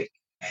to the cake.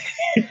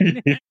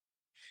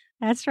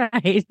 That's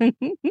right.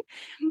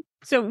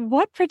 So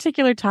what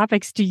particular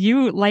topics do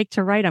you like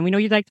to write on? We know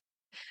you like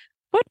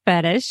foot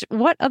fetish,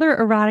 what other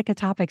erotica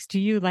topics do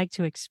you like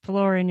to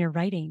explore in your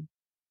writing?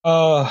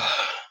 Uh,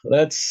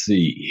 let's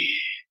see.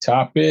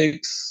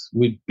 Topics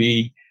would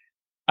be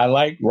I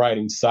like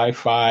writing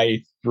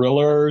sci-fi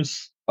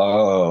thrillers.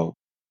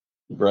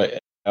 Right.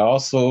 I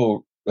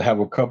also have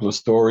a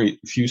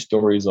few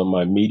stories on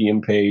my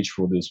Medium page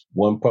for this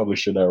one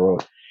publisher that I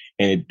wrote,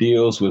 and it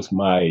deals with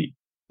my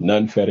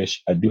nun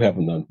fetish. I do have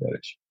a nun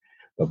fetish.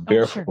 Oh,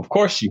 Barefoot, sure. of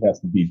course, she has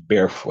to be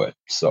barefoot.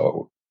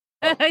 So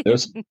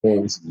there's some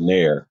stories in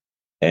there,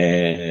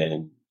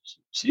 and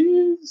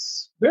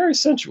she's very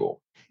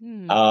sensual.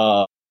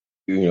 Uh,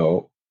 you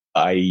know,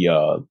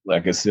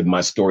 like I said,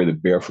 my story, the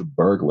barefoot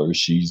burglar.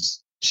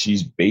 She's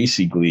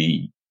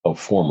basically a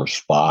former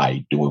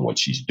spy doing what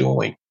she's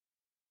doing.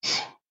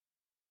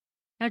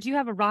 Now, do you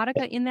have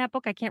erotica in that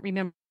book? I can't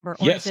remember. Or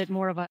Yes. is it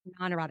more of a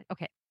non-erotic?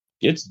 Okay.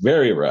 It's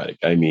very erotic.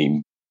 I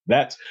mean,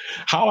 that's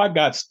how I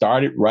got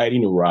started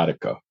writing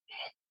erotica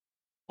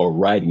or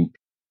writing,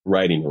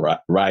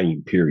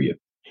 period.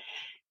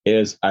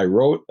 Is I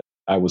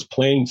was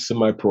playing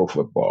semi-pro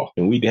football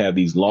and we'd have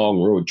these long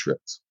road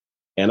trips.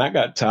 And I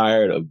got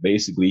tired of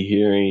basically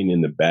hearing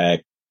in the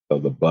back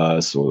of the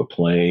bus or the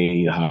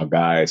plane how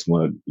guys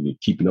wanted,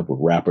 keeping up with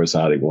rappers,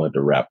 how they wanted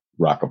to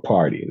rock a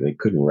party. They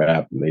couldn't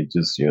rap and they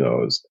just,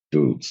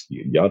 dudes,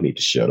 y'all need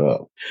to shut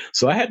up.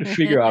 So I had to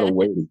figure out a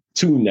way to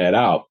tune that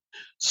out.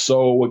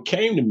 So what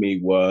came to me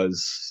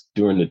was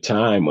during the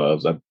time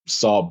of I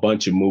saw a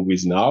bunch of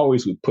movies and I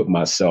always would put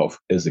myself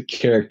as a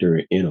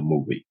character in a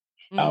movie,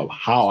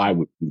 how I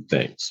would do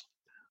things.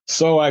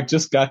 So I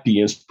just got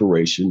the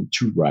inspiration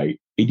to write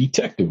a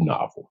detective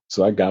novel.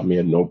 So I got me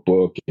a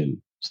notebook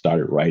and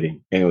started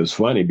writing. And it was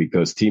funny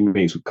because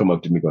teammates would come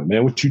up to me going,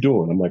 man, what you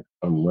doing? I'm like,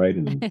 I'm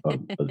writing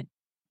a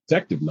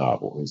detective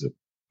novel. He said,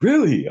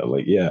 really? I'm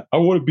like, yeah, I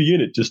want to be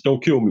in it. Just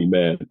don't kill me,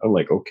 man. I'm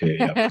like, okay.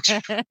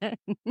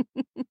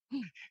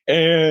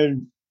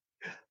 And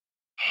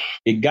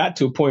it got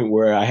to a point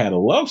where I had a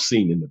love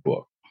scene in the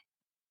book.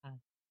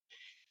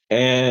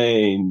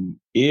 And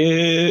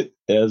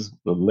as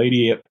the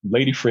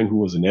lady friend who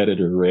was an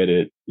editor read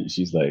it,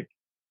 she's like,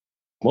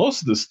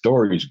 most of the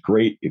story is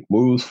great. It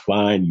moves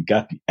fine. You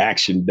got the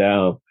action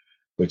down,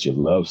 but your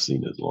love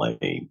scene is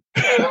lame.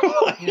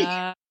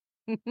 Yeah.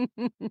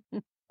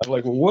 I'm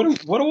like, well,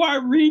 what do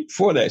I read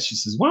for that? She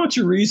says, why don't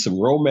you read some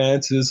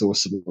romances or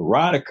some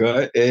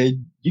erotica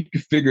and you can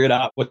figure it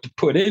out what to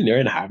put in there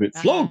and have it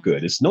flow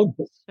good. It's no,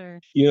 sure.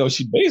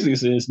 She basically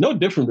says it's no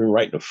different than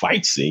writing a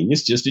fight scene.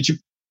 It's just that you're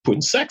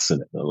putting sex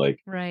in it. And I'm like,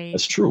 right.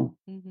 That's true.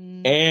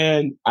 Mm-hmm.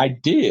 And I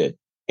did.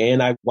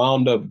 And I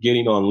wound up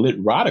getting on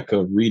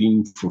Erotica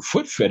reading for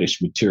foot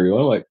fetish material.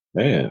 I'm like,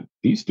 man,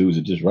 these dudes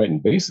are just writing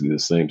basically the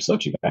same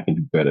subject. I can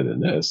do better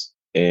than this.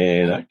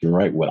 And I can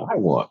write what I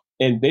want.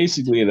 And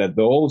basically that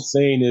the old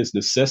saying is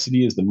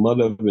necessity is the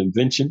mother of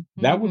invention.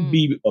 That would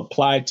be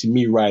applied to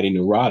me writing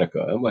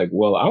erotica. I'm like,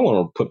 well, I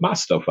want to put my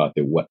stuff out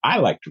there, what I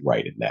like to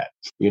write in that.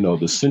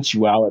 The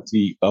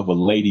sensuality of a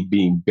lady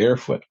being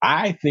barefoot,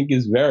 I think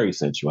is very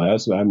sensual.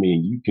 That's what I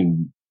mean. You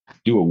can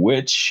do a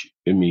witch.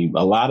 I mean,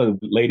 a lot of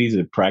ladies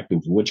that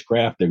practice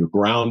witchcraft, they're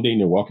grounding,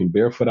 they're walking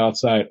barefoot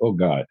outside. Oh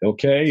God.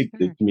 Okay.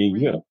 Sure. I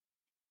mean,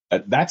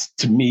 that's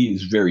to me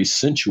is very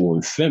sensual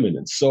and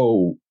feminine.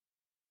 So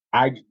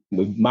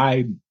with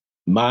my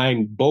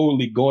mind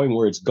boldly going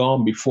where it's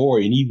gone before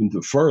and even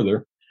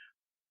further,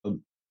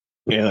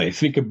 I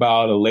think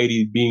about a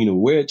lady being a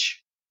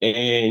witch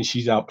and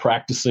she's out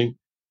practicing.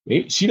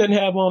 She doesn't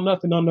have on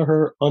nothing under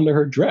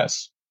her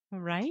dress,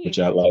 right? Which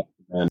I like.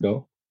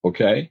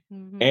 Okay,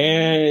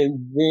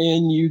 and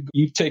then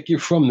you take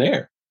it from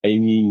there. I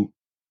mean,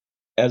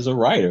 as a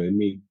writer,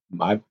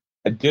 I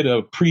did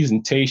a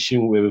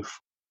presentation with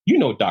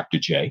Dr.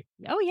 J.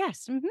 Oh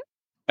yes. Mm-hmm.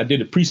 I did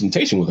a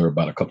presentation with her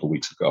about a couple of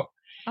weeks ago.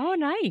 Oh,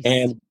 nice.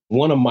 And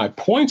one of my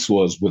points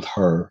was with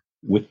her,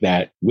 when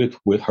I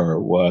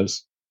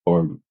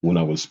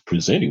was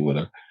presenting with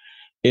her,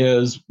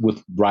 is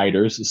with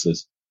writers, it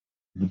says,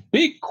 the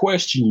big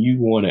question you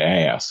want to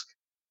ask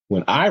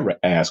when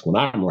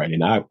I'm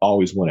writing, I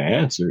always want to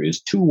answer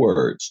is 2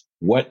 words.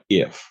 What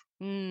if?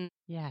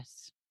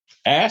 Yes.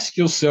 Ask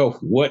yourself,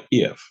 what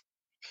if?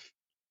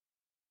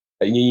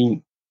 I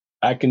mean,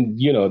 I can,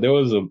 there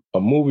was a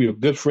movie a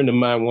good friend of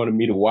mine wanted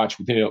me to watch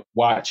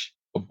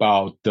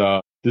about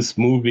this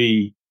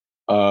movie,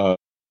 Nope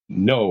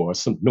or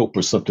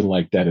something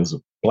like that. It was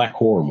a black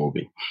horror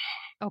movie.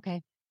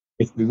 Okay.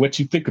 It's what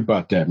you think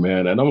about that,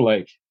 man. And I'm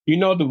like,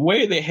 the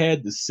way they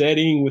had the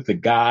setting with the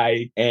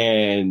guy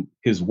and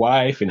his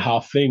wife and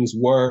how things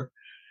were,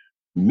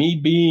 me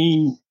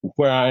being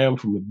where I am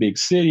from a big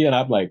city, and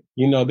I'm like,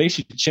 they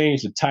should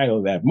change the title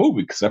of that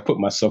movie because I put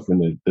myself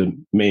in the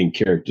main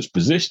character's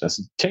position. I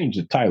said, change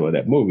the title of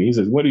that movie. He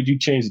says, what did you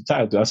change the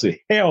title to? I said,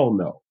 hell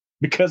no,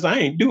 because I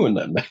ain't doing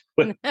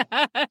nothing.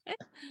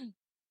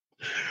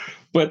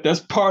 But that's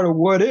part of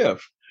what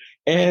if.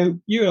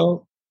 And,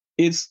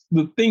 it's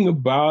the thing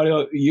about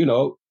it,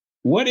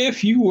 what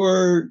if you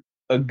were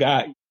a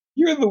guy?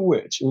 You're the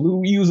witch.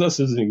 We use us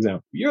as an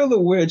example. You're the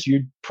witch.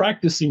 You're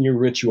practicing your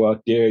ritual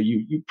out there.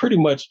 You pretty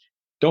much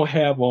don't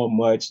have on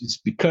much. It's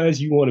because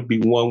you want to be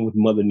one with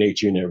Mother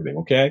Nature and everything.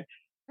 Okay.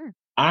 Sure.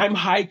 I'm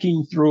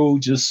hiking through,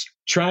 just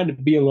trying to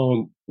be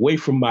along, away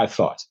from my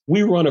thoughts.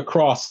 We run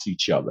across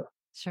each other,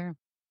 Sure.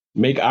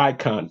 make eye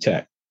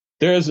contact.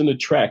 There's an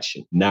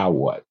attraction. Now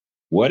what?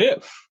 What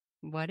if?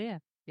 What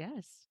if?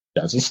 Yes.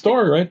 That's a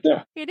story right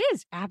there. It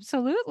is.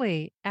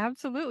 Absolutely.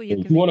 Absolutely.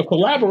 If you want to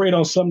collaborate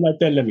on something like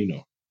that, let me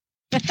know.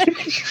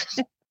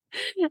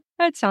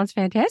 That sounds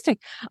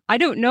fantastic. I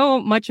don't know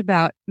much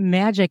about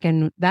magic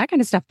and that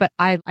kind of stuff, but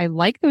I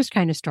like those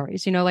kind of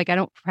stories. You know, like I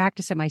don't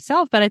practice it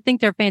myself, but I think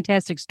they're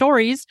fantastic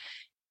stories.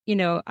 You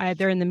know,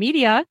 they're in the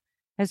media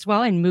as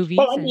well, in movies.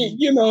 Well, I mean,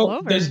 you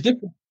know, there's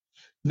different.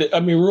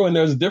 Ruin,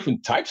 there's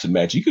different types of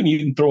magic. You can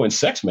even throw in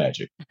sex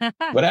magic.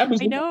 What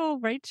happens? I know,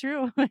 right?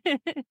 True.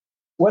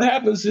 What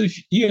happens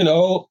if, you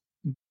know,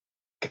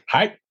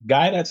 guy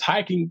that's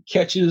hiking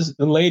catches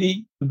the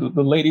lady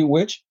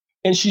witch,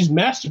 and she's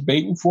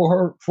masturbating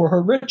for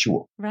her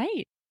ritual.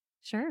 Right.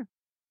 Sure.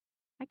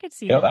 I could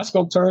see Yeah, that. that's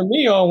gonna turn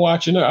me on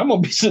watching her. I'm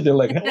gonna be sitting there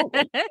like, hello.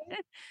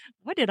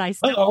 What did I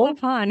stumble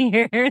upon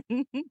here?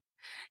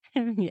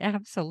 Yeah,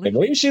 absolutely. And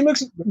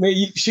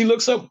maybe she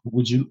looks up.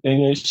 Would you?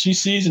 And if she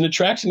sees an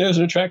attraction, there's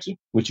an attraction.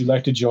 Would you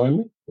like to join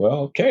me? Well,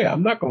 okay,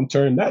 I'm not going to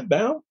turn that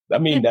down. I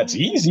mean, that's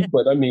easy,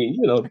 but I mean,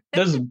 you know,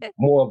 there's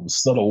more of a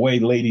subtle way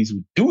ladies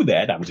would do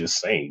that. I'm just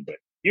saying, but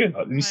you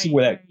know, you see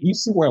where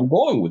I'm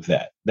going with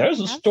that. There's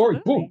a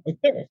story, boom, right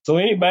there. So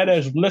anybody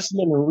that's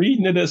listening and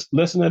reading to this,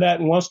 listen to that,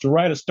 and wants to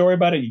write a story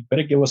about it, you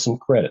better give us some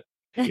credit.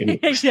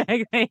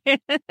 Exactly.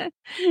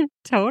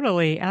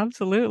 Totally.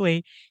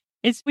 Absolutely.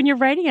 It's when you're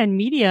writing on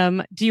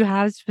Medium, do you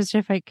have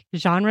specific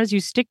genres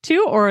you stick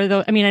to? Or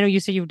though, I mean, I know you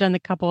said you've done a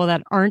couple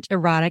that aren't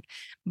erotic,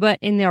 but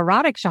in the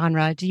erotic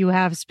genre, do you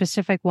have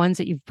specific ones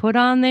that you've put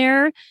on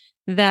there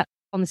that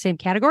on the same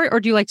category? Or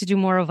do you like to do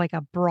more of like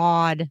a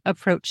broad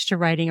approach to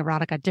writing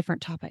erotica,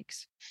 different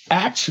topics?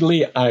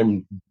 Actually,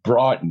 I'm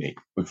broadening.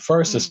 But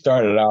first, I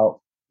started out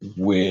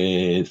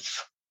with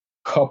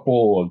a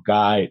couple of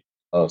guide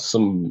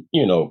some,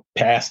 you know,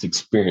 past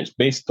experience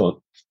based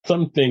on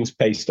some things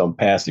based on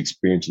past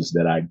experiences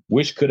that I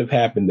wish could have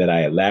happened that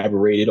I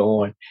elaborated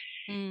on.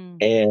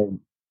 And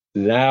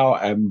now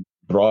I'm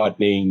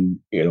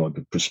broadening, you know,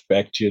 the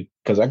perspective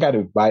because I got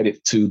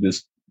invited to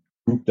this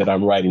group that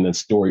I'm writing a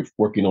story,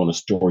 working on a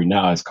story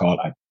now. It's called,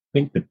 I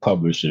think the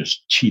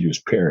publisher's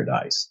Cheater's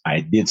Paradise.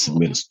 I did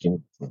submit a story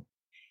for them.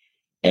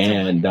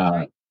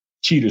 And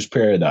Cheater's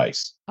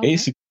Paradise,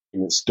 basically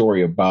a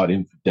story about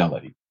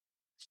infidelity.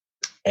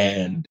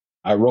 And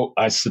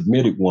I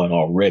submitted one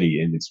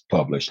already and it's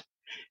published.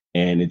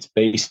 And it's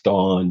based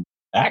on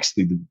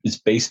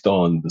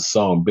the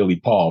song Billy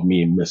Paul,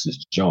 Me and Mrs.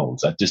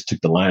 Jones. I just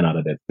took the line out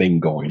of that thing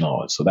going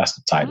on. So that's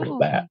the title of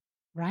that.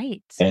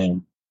 Right.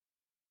 And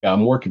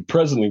I'm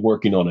presently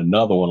working on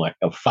another one, like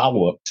a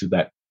follow-up to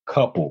that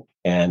couple.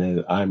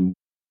 And I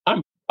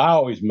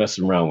always mess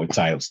around with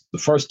titles. The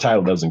first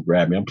title doesn't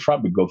grab me. I'll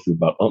probably go through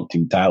about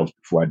umpteen titles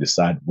before I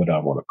decide what I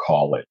want to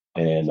call it.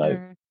 And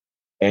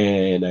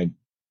I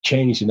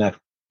changed and I've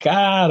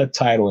got a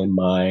title in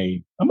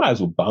mind. I might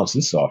as well bounce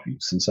this off you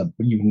since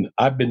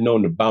I've been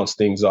known to bounce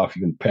things off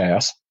you in the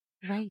past.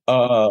 Right.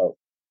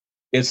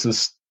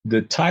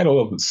 The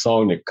title of the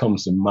song that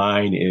comes to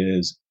mind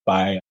is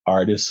by an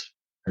artist.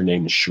 Her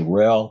name is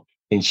Sherelle,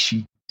 and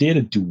she did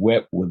a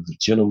duet with a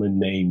gentleman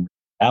named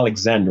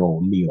Alexander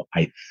O'Neill,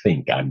 I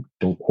think.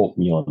 Don't quote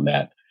me on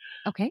that.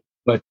 Okay.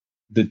 But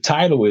the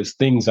title is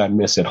Things I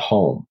Miss at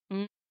Home.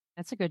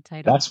 That's a good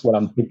title. That's what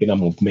I'm thinking I'm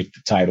going to make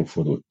the title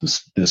for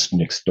this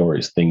next story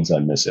is Things I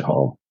Miss at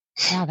Home.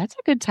 Yeah, that's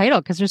a good title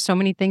because there's so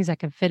many things that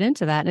can fit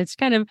into that. And it's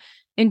kind of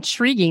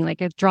intriguing.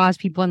 Like it draws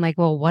people in like,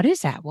 well, what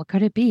is that? What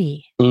could it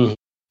be?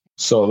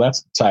 So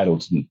that's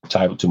the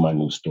title to my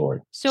new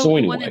story. So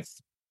anyway. When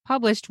it's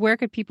published, where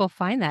could people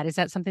find that? Is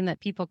that something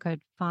that people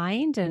could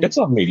find? And it's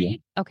on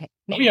Medium. Okay.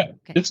 Yeah,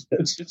 okay.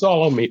 It's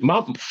all on me.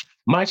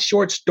 My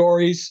short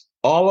stories,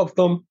 all of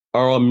them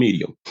are on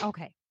Medium.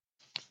 Okay.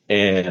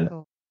 And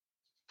cool.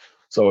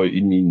 So, I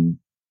mean,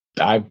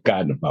 I've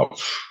gotten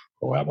about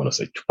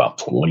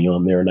 20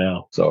 on there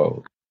now.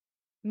 So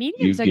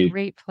Medium's a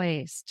great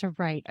place to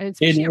write,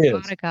 especially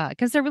erotica,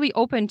 because they're really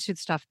open to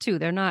stuff too.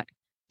 They're not,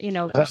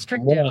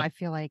 restrictive, I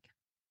feel like.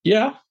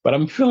 Yeah, but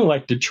I'm feeling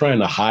like they're trying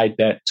to hide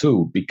that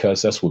too,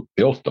 because that's what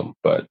built them.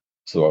 But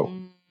so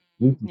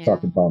we can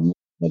talk about,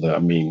 I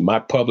mean, my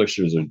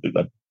publishers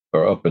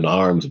are up in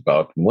arms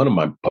about, one of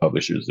my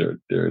publishers,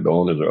 the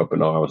owners are up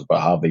in arms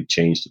about how they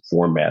changed the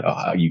format of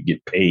how you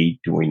get paid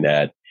doing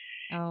that.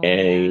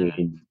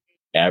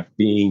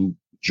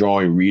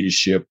 Drawing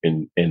readership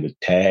and the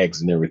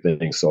tags and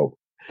everything. So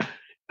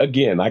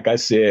again, like I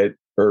said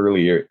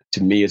earlier,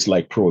 to me, it's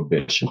like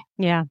prohibition.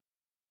 Yeah.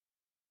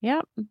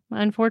 Yep.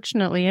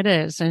 Unfortunately, it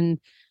is. And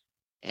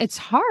it's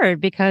hard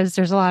because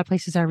there's a lot of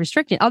places that are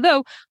restricting.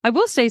 Although I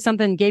will say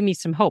something gave me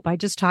some hope. I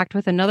just talked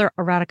with another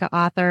erotica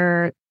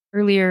author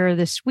earlier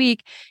this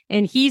week,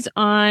 and he's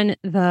on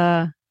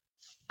some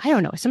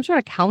sort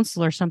of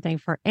council or something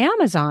for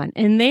Amazon.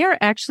 And they are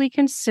actually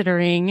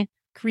considering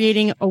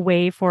creating a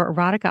way for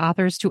erotica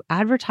authors to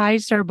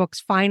advertise their books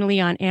finally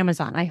on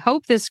Amazon. I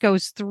hope this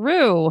goes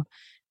through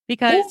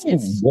because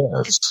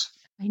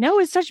I know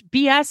it's such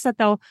BS that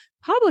they'll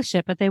publish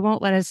it, but they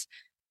won't let us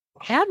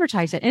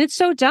advertise it. And it's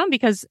so dumb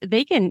because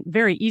they can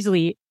very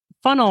easily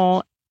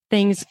funnel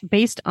things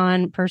based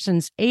on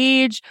person's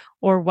age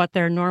or what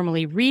they're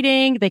normally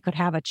reading. They could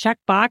have a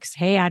checkbox.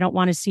 Hey, I don't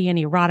want to see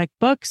any erotic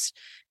books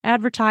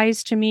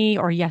advertised to me,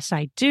 or yes,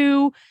 I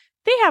do.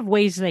 They have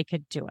ways they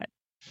could do it.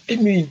 I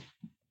mean,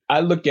 I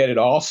look at it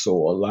also,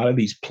 a lot of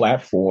these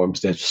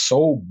platforms that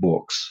sold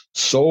books,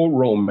 sold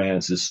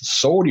romances,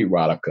 sold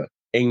erotica,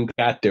 and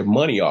got their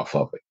money off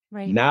of it.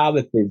 Right. Now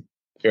that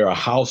they're a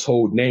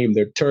household name,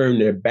 they're turning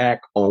their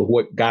back on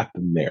what got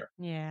them there.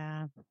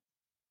 Yeah.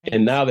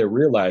 And now they're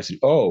realizing,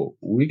 oh,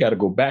 we got to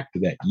go back to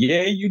that.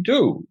 Yeah, you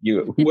do.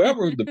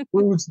 Whoever the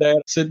prudes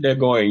that sit there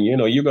going,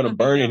 you're going to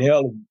burn in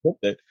hell. And put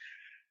that.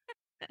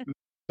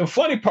 The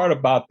funny part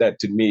about that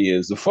to me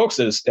is the folks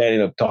that are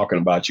standing up talking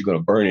about you're going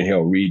to burn in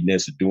hell reading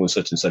this or doing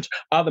such and such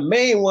are the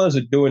main ones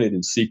that are doing it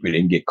in secret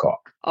and get caught.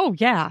 Oh,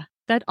 yeah.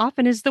 That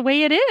often is the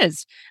way it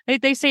is.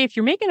 They say if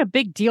you're making a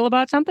big deal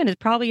about something, it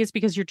probably is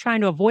because you're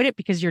trying to avoid it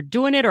because you're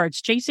doing it or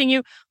it's chasing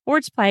you or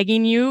it's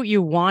plaguing you.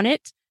 You want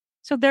it.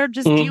 So they're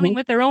just dealing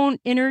with their own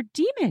inner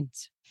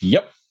demons.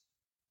 Yep.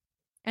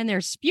 And they're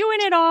spewing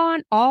it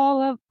on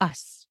all of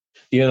us.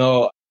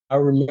 I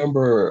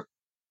remember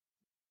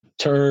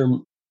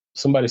term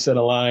somebody said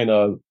a line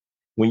of,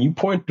 when you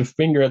point the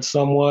finger at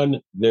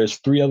someone, there's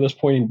 3 others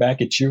pointing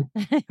back at you.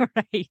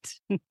 Right.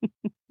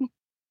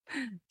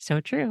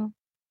 So true.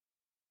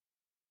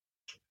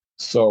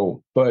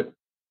 So, but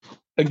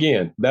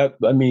again,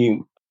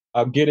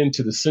 I'll get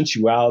into the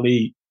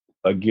sensuality,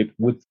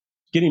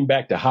 getting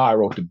back to how I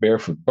wrote The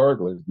Barefoot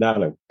Burglar. Now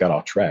that I got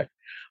off track.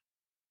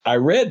 I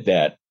read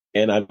that,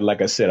 and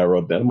like I said, I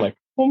wrote that. I'm like,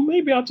 well,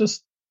 maybe I'll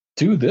just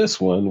do this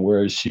one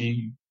where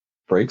she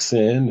breaks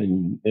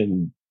in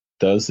and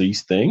does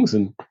these things.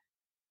 And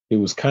it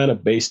was kind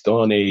of based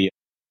on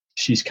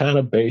she's kind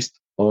of based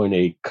on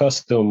a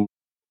custom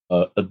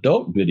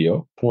adult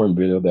porn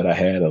video that I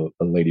had a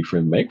lady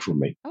friend make for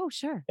me. Oh,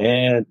 sure.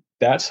 And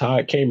that's how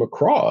it came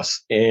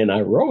across. And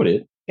I wrote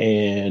it,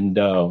 and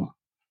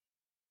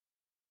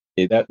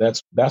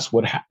that's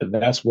what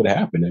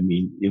happened. I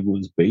mean, it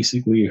was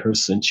basically her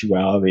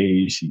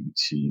sensuality.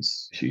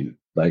 She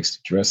likes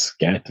to dress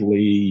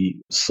scantily,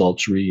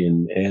 sultry,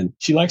 and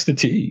she likes to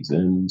tease,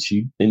 and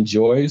she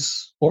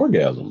enjoys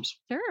orgasms.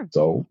 Sure.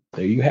 So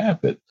there you have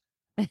it.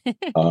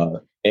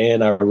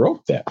 And I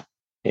wrote that,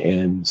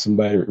 and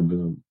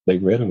they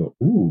read it and go,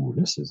 "Ooh,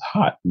 this is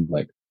hot." I'm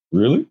like,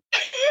 really?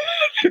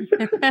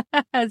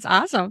 That's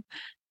awesome.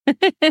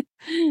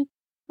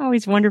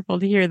 Always wonderful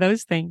to hear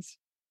those things.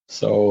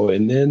 So,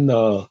 and then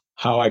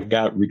how I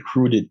got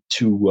recruited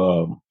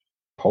to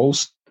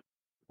post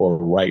or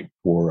write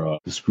for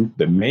this group.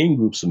 The main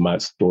groups of my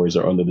stories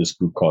are under this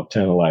group called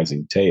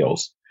Tantalizing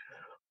Tales.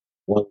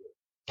 One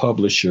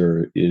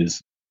publisher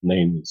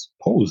name is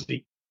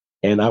Posey.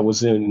 And I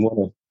was in one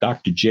of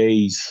Dr.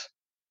 J's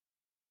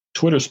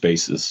Twitter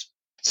spaces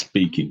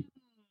speaking.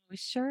 Oh,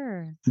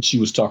 sure. She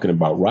was talking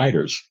about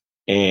writers.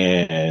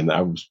 And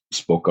I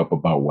spoke up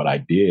about what I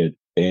did.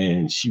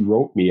 And she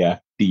wrote me,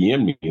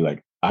 DM'd me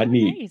like, I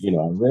need,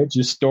 I read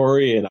your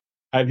story, and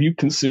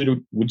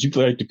would you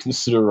like to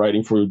consider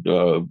writing for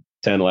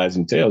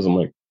Tantalizing Tales? I'm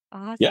like,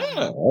 awesome.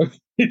 Yeah.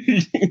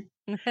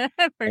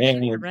 For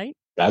sure, right?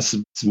 I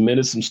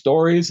submitted some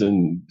stories,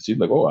 and she's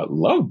like, oh, I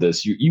love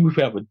this. You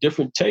have a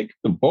different take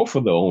than both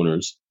of the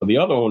owners. The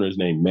other owner's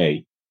named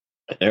May.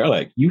 They're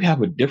like, you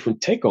have a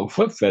different take on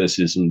foot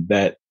fetishism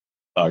that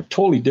are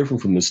totally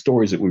different from the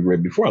stories that we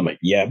read before. I'm like,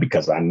 yeah,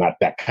 because I'm not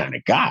that kind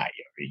of guy.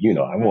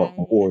 I want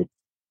more.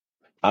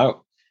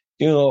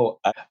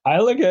 I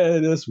look at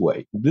it this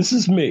way. This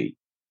is me.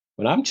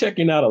 When I'm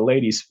checking out a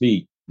lady's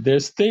feet,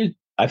 there's things.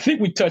 I think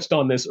we touched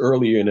on this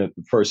earlier in the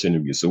first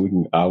interview, so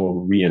I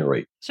will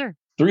reiterate. Sure.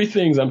 3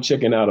 things I'm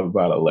checking out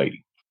about a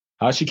lady: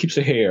 how she keeps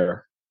her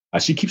hair, how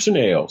she keeps her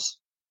nails,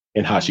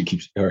 and how she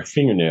keeps her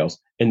fingernails,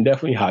 and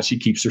definitely how she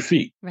keeps her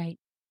feet. Right.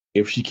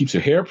 If she keeps her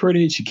hair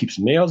pretty, she keeps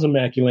her nails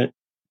immaculate,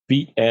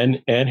 feet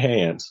and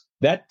hands.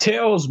 That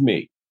tells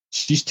me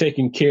she's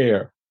taking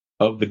care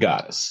of the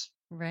goddess.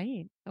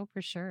 Right. Oh,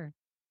 for sure.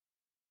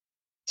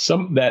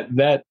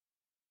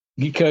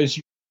 Because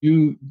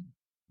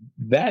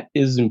that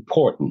is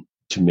important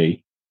to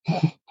me.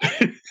 I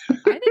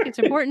think it's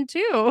important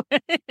too.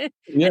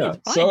 Yeah.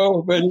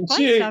 So, but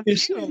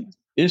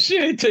if she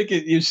ain't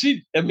taking,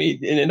 and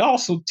it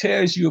also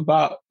tells you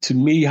to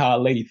me, how a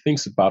lady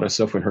thinks about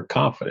herself and her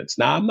confidence.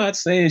 Now, I'm not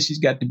saying she's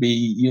got to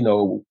be,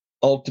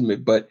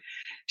 ultimate, but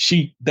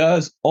she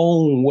does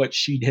own what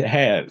she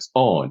has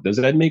on. Does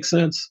that make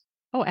sense?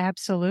 Oh,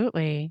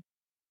 absolutely.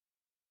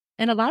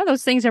 And a lot of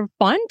those things are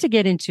fun to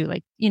get into,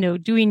 like,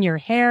 doing your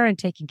hair and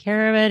taking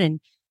care of it and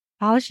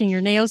polishing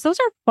your nails. Those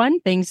are fun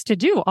things to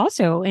do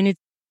also. And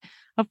it's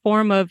a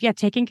form of,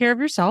 taking care of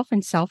yourself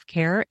and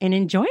self-care and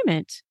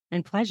enjoyment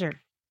and pleasure.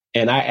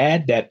 And I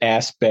add that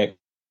aspect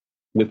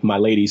with my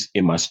ladies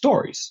in my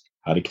stories.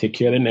 how to take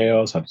care of the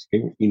nails, how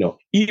to,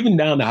 even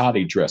down to how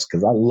they dress.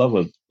 Because I love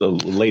a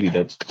lady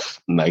that's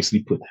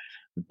nicely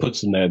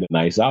puts in there the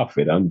nice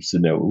outfit. I'm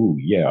sitting there, ooh,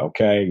 yeah,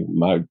 okay.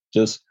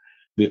 Just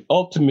the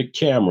ultimate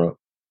camera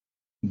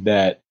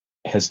that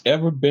has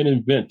ever been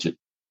invented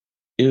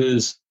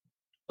is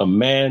a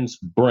man's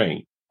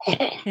brain.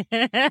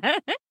 I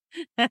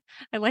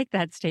like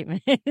that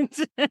statement. It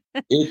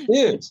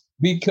is,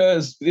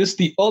 because it's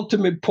the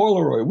ultimate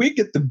Polaroid. We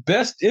get the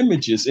best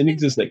images and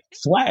it's just like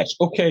flash.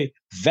 Okay,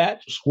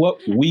 that's what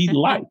we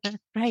like.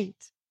 Right.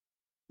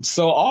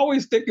 So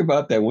always think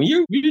about that. When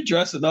you're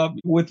dressing up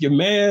with your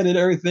man and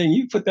everything,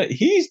 you put that,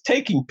 he's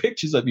taking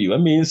pictures of you. I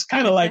mean, it's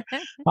kind of like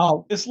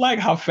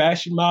how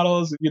fashion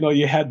models,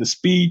 you had the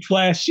speed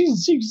flash.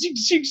 That's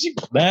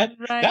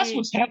Right.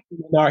 what's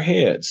happening in our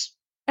heads.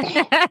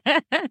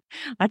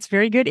 That's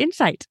very good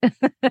insight.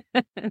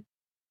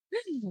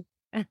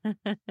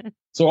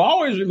 So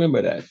always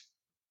remember that.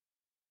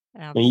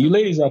 Absolutely. And you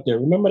ladies out there,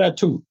 remember that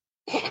too.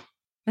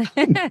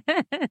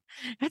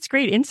 That's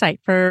great insight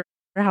for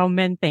how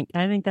men think.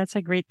 I think that's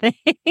a great thing.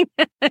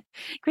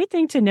 Great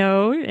thing to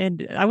know.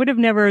 And I would have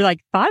never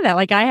thought of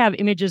that. I have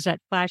images that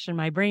flash in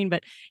my brain,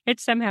 but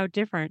it's somehow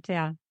different.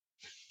 Yeah.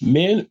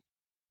 Men,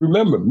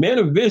 remember, men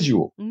are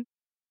visual.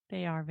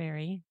 They are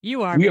very.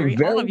 You are very.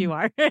 All of you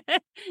are.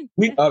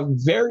 We are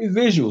very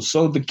visual.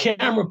 So the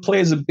camera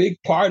plays a big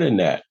part in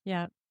that.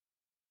 Yeah.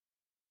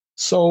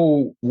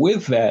 So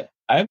with that,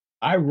 I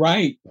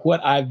write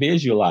what I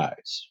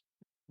visualize.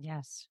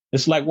 Yes.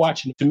 It's like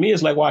watching a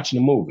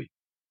movie.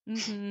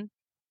 Mm-hmm.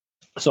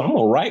 So I'm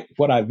going to write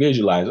what I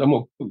visualize. I'm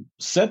going to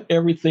set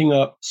everything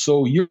up.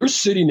 So you're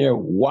sitting there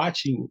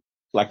watching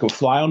like a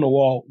fly on the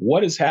wall.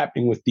 What is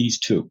happening with these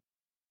two?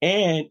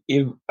 And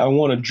if I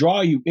want to draw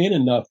you in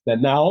enough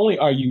that not only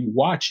are you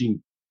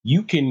watching,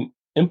 you can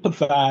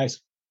empathize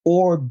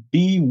or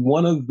be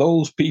one of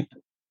those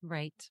people.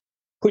 Right.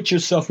 Put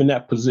yourself in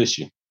that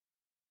position.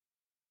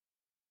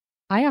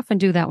 I often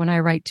do that when I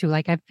write too.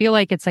 I feel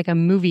like it's like a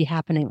movie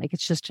happening.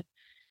 It's just,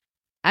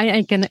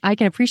 I can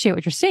appreciate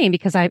what you're saying,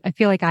 because I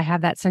feel like I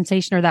have that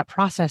sensation or that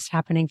process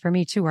happening for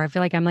me too, where I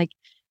feel like I'm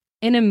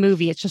in a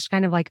movie. It's just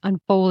kind of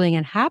unfolding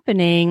and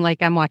happening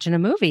like I'm watching a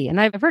movie.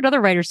 And I've heard other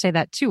writers say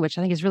that too, which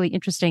I think is really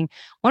interesting.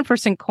 One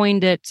person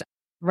coined it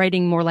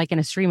writing more like in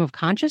a stream of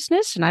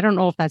consciousness. And I don't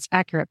know if that's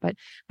accurate, but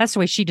that's the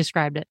way she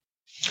described it.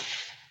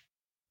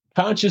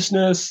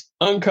 Consciousness,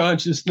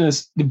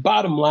 unconsciousness. The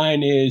bottom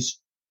line is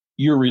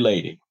you're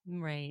relating.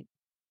 Right.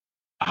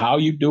 How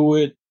you do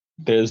it,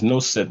 there's no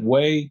set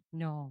way.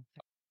 No.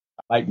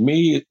 Like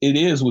me, it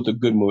is with a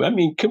good movie. I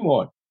mean, come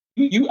on.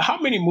 You how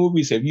many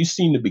movies have you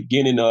seen the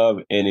beginning of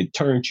and it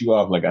turns you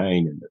off like I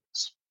ain't into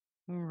this?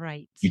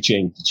 Right. You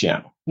change the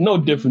channel. No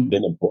different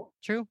than a book.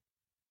 True.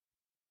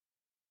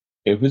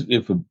 If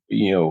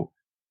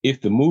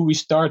the movie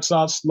starts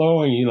out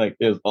slow and you're like,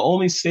 there's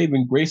only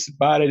saving grace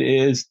about it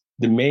is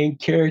the main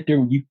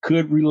character you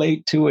could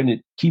relate to, and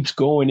it keeps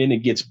going and it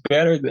gets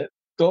better,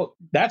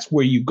 that's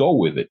where you go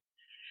with it.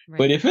 Right.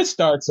 But if it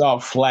starts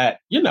off flat,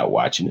 you're not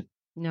watching it.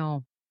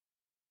 No.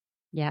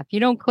 Yeah, if you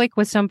don't click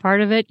with some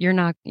part of it, you're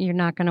not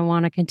going to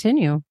want to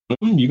continue.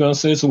 You're going to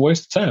say it's a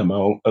waste of time.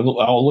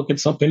 I'll look at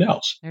something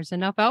else. There's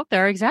enough out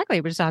there,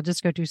 exactly. But I'll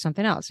just go do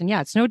something else. And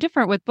yeah, it's no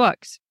different with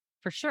books,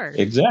 for sure.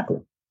 Exactly.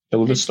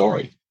 Tell the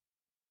story.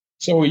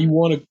 So you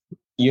want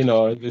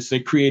to, they say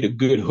create a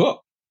good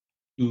hook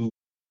to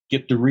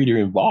get the reader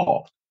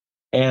involved.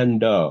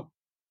 And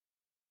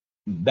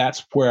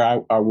that's where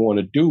I want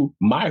to do.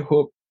 My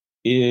hook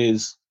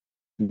is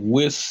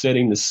with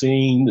setting the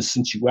scene, the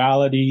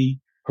sensuality,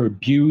 her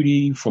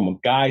beauty from a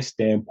guy's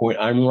standpoint.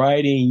 I'm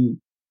writing,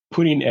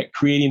 creating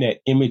that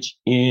image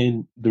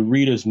in the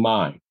reader's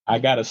mind. I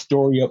got a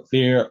story up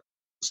there,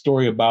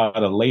 story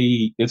about a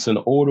lady. It's an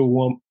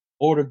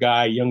older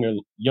guy,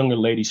 younger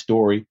lady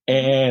story.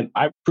 And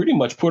I pretty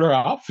much put her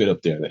outfit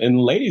up there. And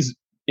the ladies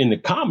in the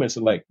comments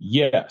are like,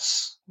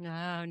 yes.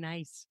 Oh,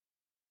 nice.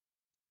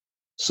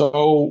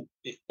 So,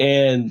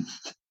 and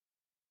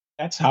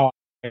that's how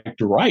I like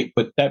to write,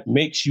 but that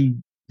makes you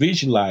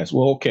visualize,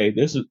 well, okay,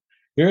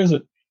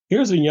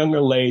 here's a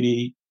younger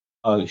lady.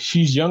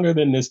 She's younger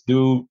than this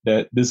dude,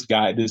 this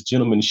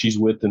gentleman she's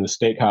with in the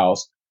steakhouse.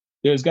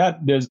 There's at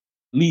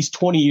least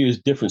 20 years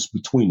difference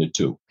between the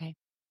two. Okay.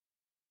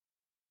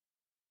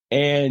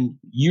 And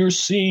you're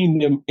seeing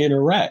them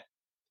interact.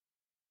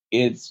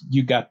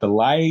 You got the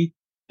light,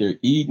 they're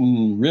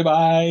eating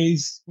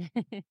ribeyes.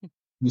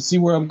 You see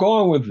where I'm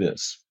going with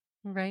this.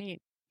 Right.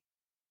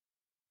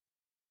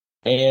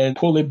 And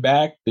pull it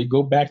back. They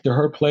go back to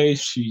her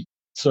place. She's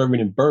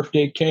serving a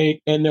birthday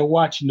cake, and they're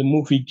watching the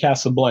movie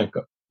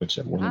Casablanca, which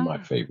is one of my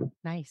favorite.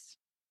 Nice.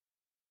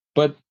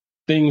 But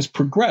things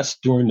progress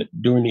during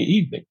the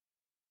evening,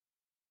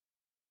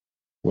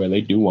 where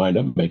they do wind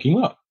up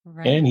making up.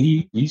 Right. And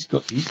he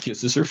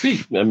kisses her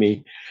feet. I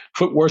mean,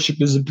 foot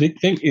worship is a big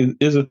thing.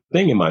 Is a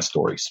thing in my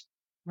stories.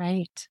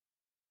 Right.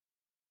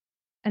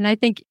 And I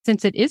think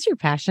since it is your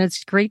passion,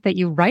 it's great that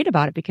you write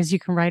about it, because you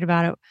can write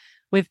about it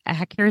with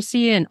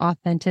accuracy and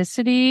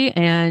authenticity.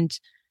 And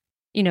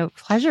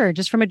pleasure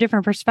just from a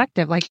different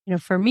perspective. Like,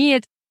 for me,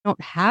 I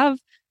don't have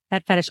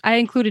that fetish. I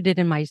included it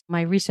in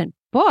my recent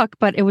book,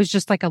 but it was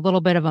just like a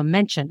little bit of a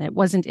mention. It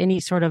wasn't any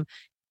sort of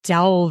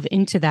delve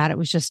into that. It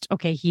was just,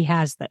 okay, he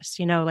has this,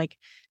 like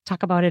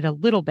talk about it a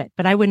little bit,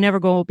 but I would never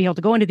be able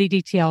to go into the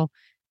detail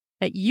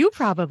that you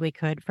probably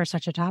could for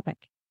such a topic.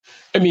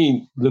 I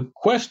mean,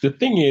 the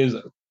thing is,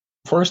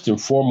 first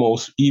and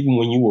foremost, even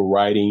when you were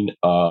writing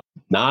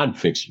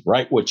nonfiction,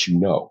 write what you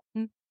know.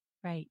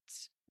 Right.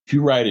 If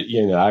you write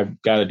it,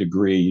 I've got a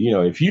degree,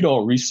 if you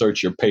don't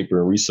research your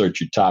paper and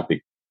research your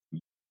topic,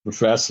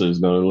 professor is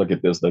going to look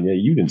at this like, yeah,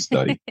 you didn't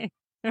study.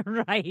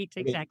 Right.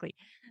 Exactly.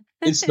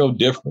 It's no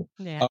different.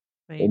 Yeah.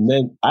 And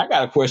then I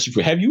got a question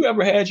for you. Have you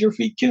ever had your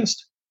feet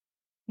kissed?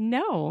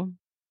 No,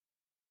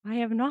 I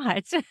have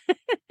not.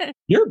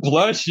 You're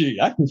blushing.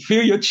 I can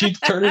feel your cheeks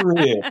turning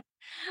red.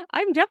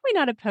 I'm definitely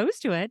not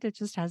opposed to it. It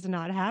just has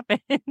not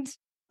happened.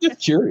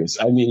 Just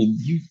curious. I mean,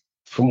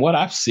 from what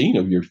I've seen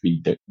of your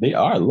feet, they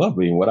are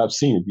lovely in what I've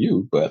seen of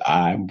you, but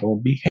I'm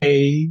going to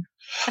behave.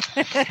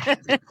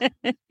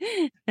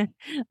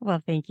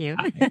 Well, thank you.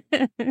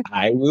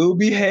 I will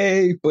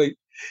behave, but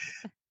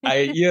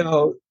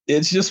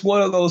it's just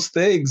one of those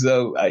things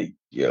of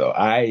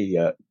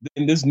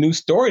in this new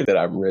story that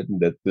I've written,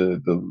 that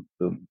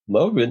the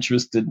love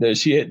interest, that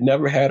she had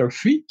never had her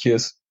feet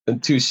kissed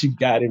until she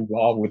got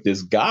involved with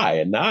this guy,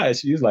 and now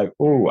she's like,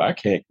 oh, I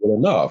can't get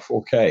enough.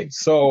 Okay,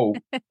 so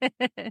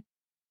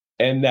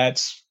and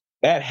that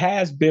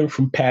has been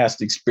from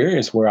past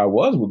experience where I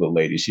was with a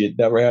lady. She had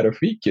never had her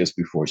feet kissed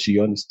before. She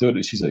understood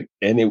it. She's like,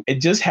 and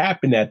it just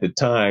happened at the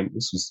time.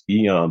 This was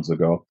eons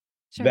ago.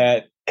 Sure.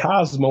 That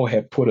Cosmo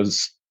had put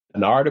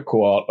an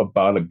article out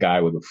about a guy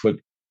with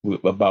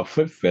about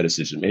foot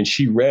fetishism, and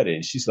she read it,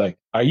 and she's like,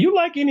 "Are you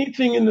like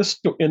anything in this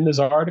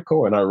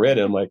article?" And I read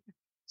it. I'm like,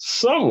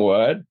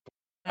 "Somewhat.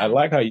 I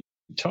like how you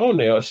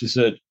toenail." She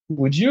said,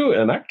 "Would you?"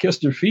 And I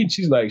kissed her feet.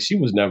 She's like, she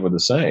was never the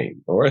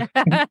same.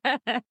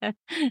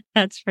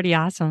 That's pretty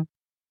awesome.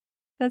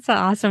 That's an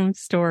awesome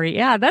story.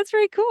 Yeah, that's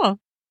very cool.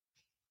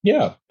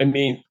 Yeah, I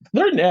mean,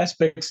 certain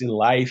aspects in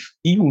life,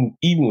 even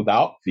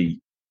without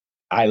feet,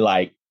 I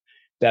like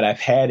that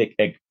I've had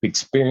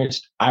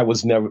experienced. I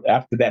was never,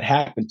 after that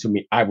happened to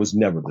me, I was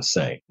never the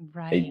same.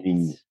 Right. I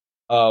mean,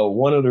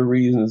 one of the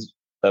reasons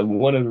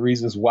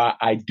why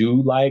I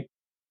do like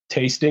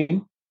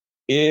tasting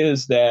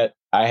is that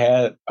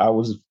I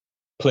was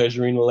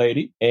pleasuring a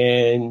lady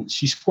and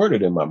she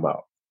squirted in my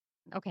mouth.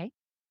 Okay.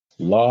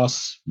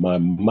 Lost my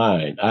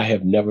mind. I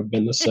have never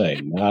been the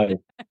same.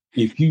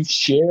 If you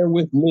share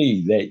with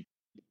me that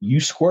you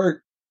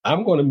squirt,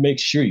 I'm going to make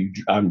sure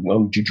I'm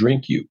going to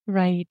drink you.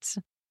 Right.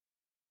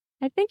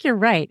 I think you're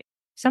right.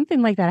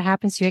 Something like that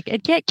happens to you.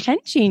 It can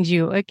change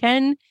you. It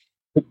can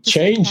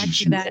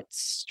change you that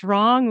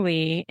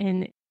strongly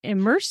and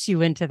immerse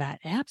you into that.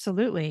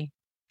 Absolutely.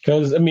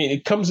 Because, I mean,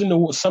 it comes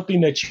into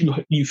something that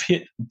you've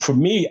hit, for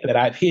me, that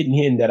I've hidden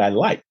in that I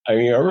like. I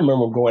mean, I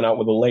remember going out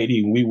with a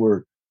lady and we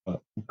were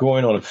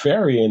going on a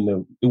ferry,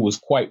 and it was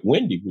quite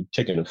windy. We were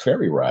taking a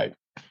ferry ride.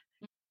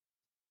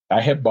 I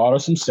had bought her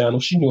some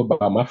sandals. She knew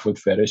about my foot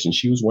fetish, and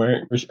she was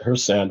wearing her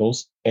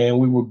sandals. And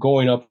we were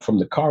going up from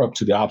the car up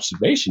to the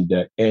observation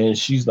deck. And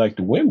she's like,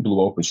 the wind blew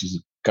open. She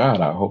said,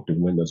 God, I hope the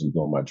wind doesn't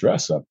blow my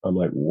dress up. I'm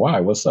like, why?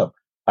 What's up?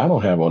 I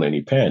don't have on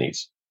any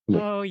panties.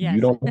 Like, oh, yes.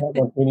 You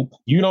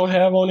don't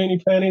have on any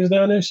panties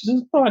down there? She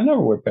says, no, I never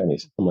wear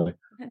panties. I'm like,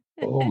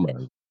 oh my.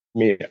 I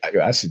mean,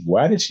 I said,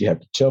 why did she have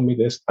to tell me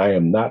this? I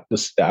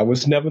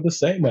was never the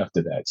same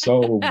after that.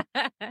 So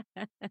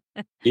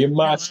in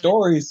my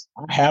stories,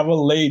 I have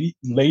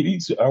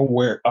ladies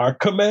are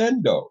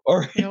commando,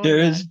 or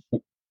there's,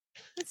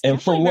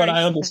 and from what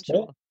I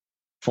understand,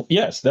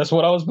 yes, that's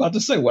what I was about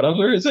to say. What I was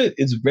going to say,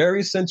 it's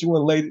very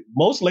sensual, and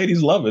most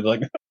ladies love it.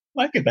 Like, I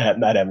like it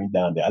not having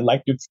down there. I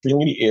like to feel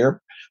the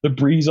air, the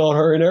breeze on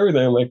her and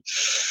everything. I'm like,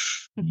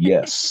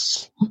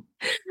 yes.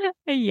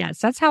 Yes,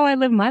 that's how I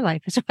live my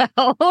life as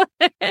well.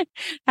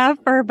 Have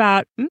for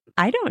about,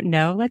 I don't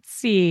know, let's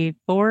see,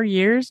 4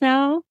 years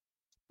now,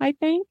 I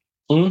think.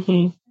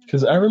 Mm-hmm.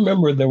 Because I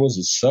remember there was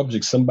a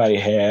subject somebody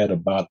had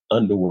about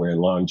underwear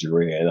and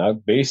lingerie, and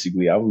I'm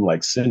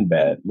like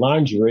Sinbad.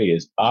 Lingerie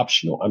is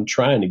optional. I'm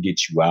trying to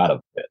get you out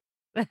of it.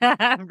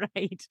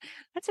 Right.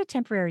 That's a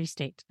temporary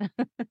state.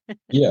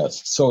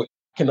 Yes. So I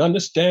can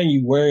understand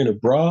you wearing a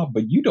bra,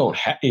 but you don't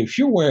have, if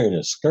you're wearing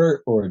a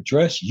skirt or a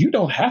dress, you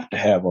don't have to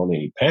have on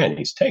any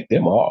panties. Take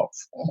them off.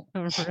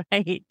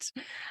 Right.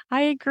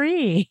 I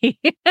agree.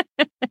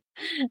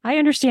 I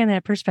understand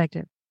that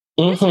perspective.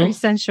 Mm-hmm. It's very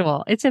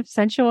sensual. It's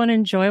sensual and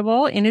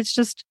enjoyable, and it's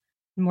just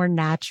more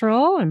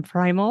natural and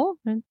primal.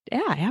 And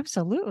yeah,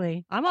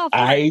 absolutely. I'm all for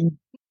it.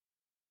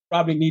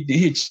 Probably need to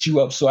hit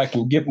you up so I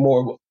can get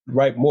more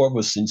of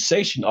a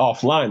sensation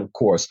offline, of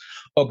course,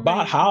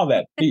 about how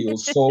that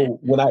feels. So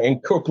when I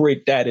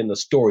incorporate that in the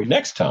story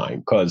next time,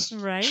 because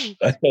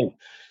I think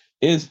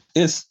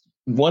it's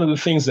one of the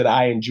things that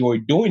I enjoy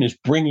doing is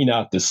bringing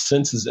out the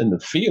senses and the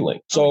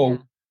feeling. So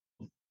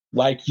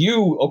like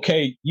you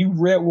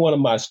read one of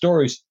my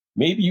stories.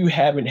 Maybe you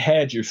haven't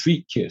had your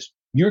feet kissed,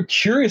 you're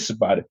curious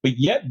about it, but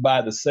yet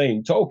by the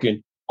same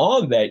token,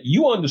 on that,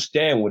 you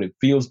understand what it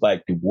feels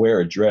like to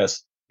wear a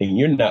dress and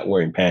you're not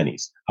wearing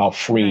panties, how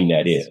freeing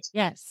that is.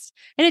 Yes.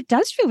 And it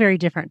does feel very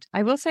different.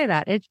 I will say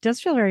that. It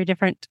does feel very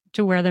different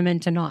to wear them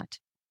and to not.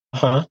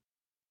 Uh-huh.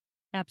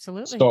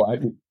 Absolutely. So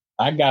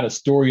I got a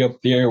story up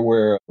there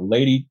where a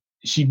lady,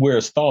 she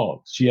wears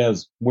thongs.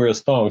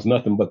 Wears thongs,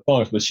 nothing but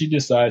thongs. But she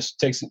decides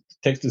she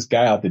takes this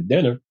guy out to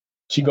dinner.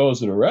 She goes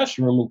to the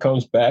restroom and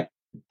comes back,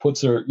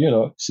 puts her,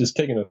 she's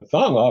taking her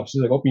thong off.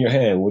 She's like, open your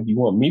hand. What do you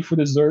want, me for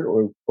dessert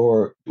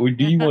or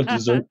do you want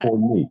dessert for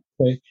me?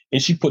 Okay.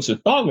 And she puts her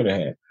thong in her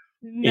hand,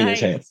 in his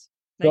hand.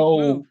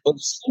 So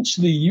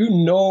essentially, you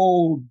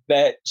know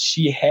that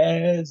she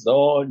has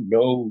on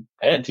no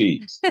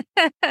panties.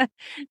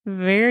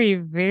 Very,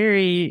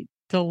 very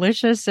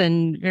delicious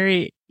and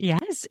very,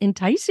 yes,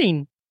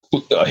 enticing.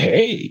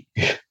 Hey.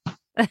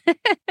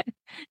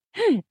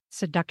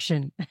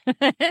 Seduction.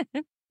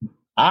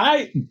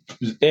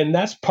 And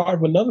that's part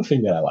of another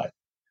thing that I like.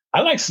 I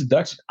like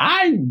seduction.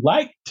 I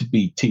like to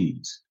be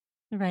teased.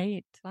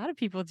 Right. A lot of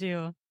people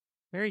do.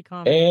 Very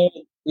common. And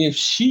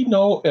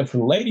if a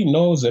lady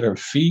knows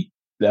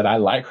that I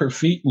like her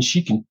feet, and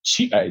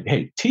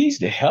hey, tease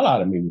the hell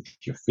out of me with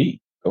your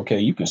feet. Okay.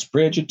 You can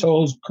spread your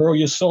toes, curl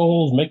your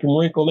soles, make them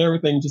wrinkle and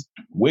everything. Just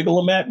wiggle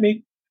them at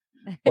me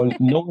or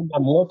knowing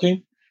I'm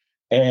looking.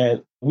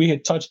 And we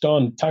had touched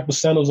on the type of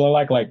sandals I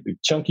like the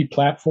chunky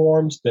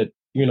platforms that,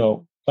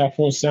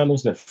 platform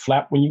sandals that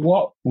flap when you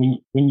walk,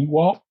 when you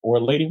walk or a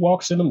lady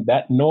walks in them,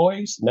 that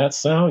noise and that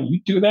sound, you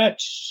do that,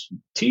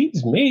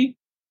 tease me,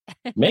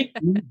 make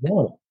me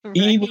want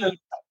it. Right.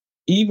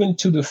 Even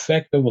to the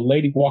effect of a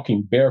lady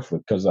walking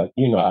barefoot, because I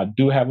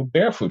do have a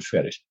barefoot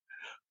fetish,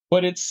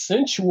 but it's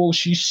sensual.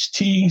 She's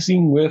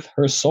teasing with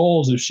her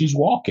soles if she's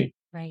walking.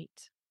 Right.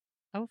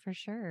 Oh, for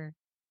sure.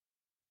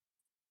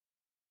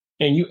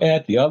 And you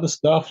add the other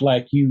stuff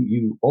like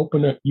you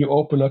open up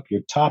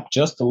your top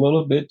just a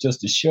little bit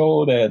just to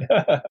show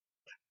that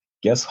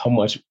guess how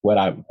much what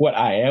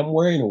I am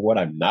wearing or what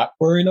I'm not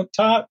wearing up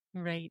top.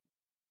 Right.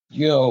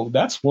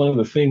 That's one of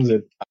the things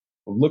that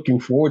I'm looking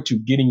forward to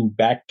getting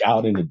back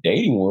out in the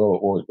dating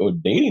world or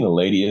dating a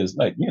lady is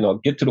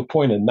get to the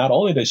point that not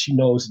only that she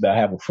knows that I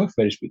have a foot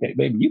fetish, but hey,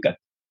 baby,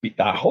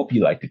 I hope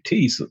you like to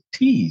tease. So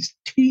tease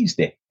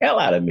the hell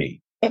out of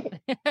me.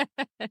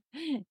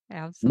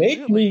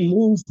 Absolutely.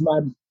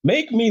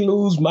 Make me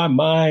lose my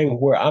mind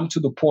where I'm to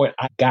the point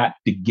I got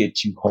to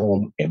get you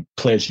home and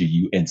pleasure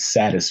you and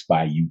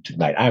satisfy you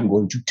tonight. I'm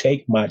going to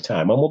take my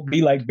time. I'm going to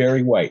be like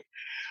Barry White.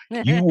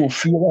 You will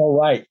feel all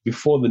right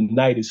before the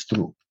night is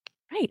through.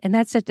 Right. And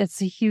that's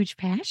a huge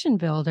passion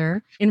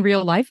builder in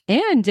real life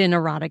and in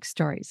erotic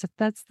stories.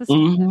 That's the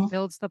stuff that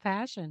builds the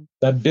passion.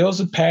 That builds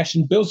the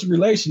passion, builds the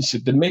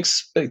relationship, that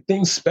makes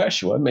things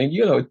special. I mean,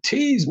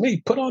 tease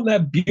me, put on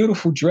that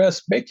beautiful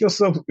dress, make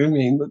yourself,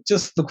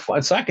 just look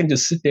fun. So I can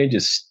just sit there and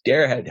just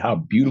stare at how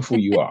beautiful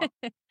you are.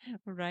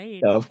 Right.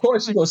 Now, of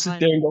course, you're going to sit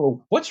there and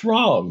go, what's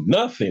wrong?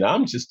 Nothing.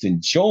 I'm just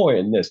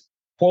enjoying this.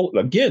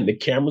 Again, the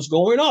camera's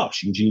going off.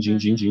 Okay,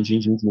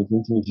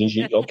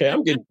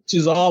 I'm getting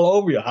pictures all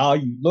over you. How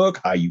you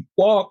look, how you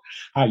walk,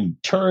 how you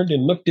turned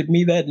and looked at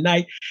me that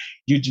night.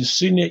 You're just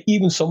sitting there,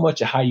 even so much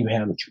of how you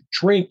handled your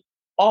drink,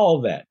 all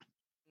that.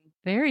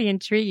 Very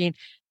intriguing.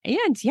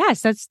 And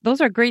yes,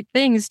 those are great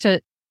things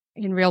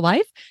in real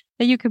life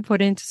that you can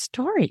put into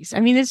stories. I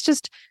mean, it's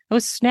just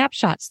those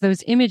snapshots,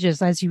 those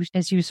images, as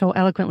you so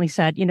eloquently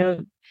said,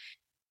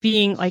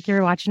 being like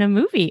you're watching a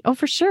movie. Oh,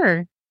 for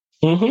sure.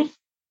 Mm-hmm.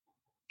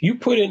 You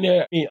put in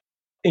there,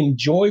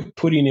 enjoy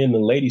putting in the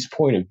lady's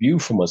point of view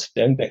from a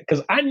standpoint,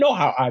 because I know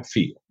how I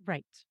feel.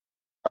 Right.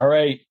 All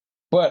right.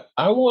 But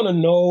I want to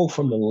know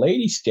from the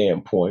lady's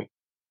standpoint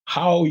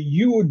how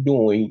you are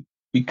doing,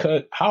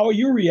 because how are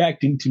you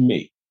reacting to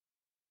me?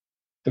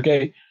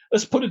 Okay.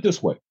 Let's put it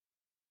this way.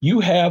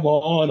 You have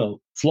on a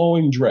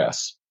flowing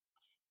dress.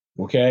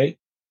 Okay.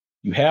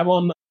 You have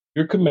on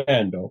your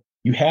commando.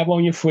 You have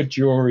on your foot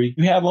jewelry.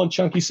 You have on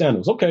chunky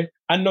sandals. Okay.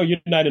 I know you're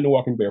not into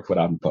walking barefoot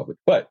out in public,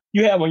 but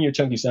you have on your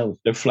chunky sandals.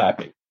 They're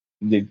flapping.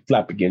 They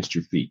flap against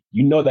your feet.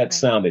 You know that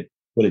sounded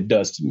what it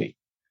does to me.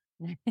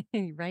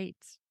 Right.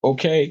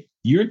 Okay.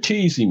 You're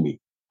teasing me.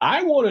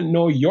 I want to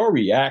know your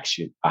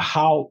reaction.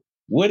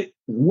 What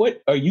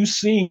are you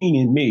seeing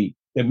in me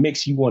that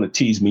makes you want to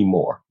tease me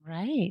more?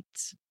 Right.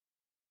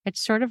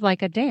 It's sort of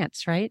like a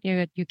dance, right?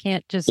 You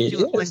can't just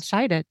do it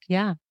one-sided.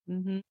 Yeah.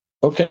 Mm-hmm.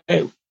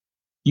 Okay.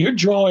 You're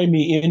drawing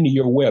me into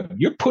your web.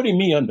 You're putting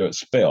me under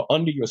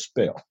your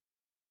spell.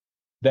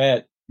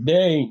 That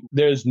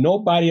there's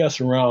nobody else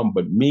around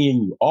but me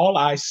and you. All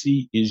I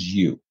see is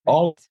you.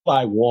 All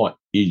I want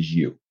is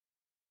you.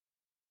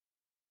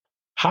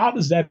 How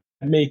does that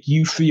make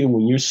you feel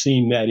when you're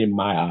seeing that in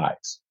my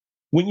eyes?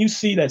 When you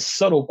see that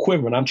subtle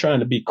quiver, and I'm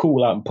trying to be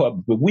cool out in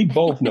public, but we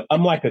both know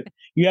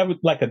you have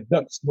like a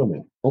duck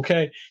swimming.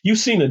 Okay. You've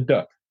seen a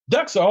duck.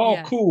 Ducks are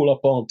all cool up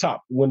on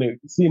top when they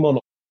see them on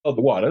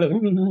the water.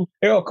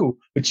 They're all cool.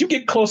 But you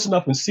get close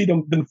enough and see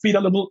them feet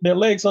under their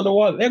legs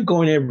underwater, they're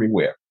going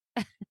everywhere.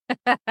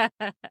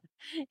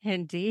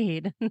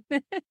 Indeed.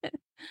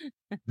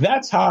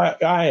 That's how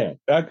I am.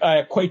 I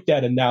equate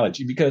that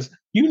analogy because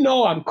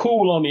I'm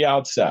cool on the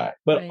outside,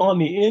 but Right. on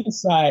the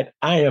inside,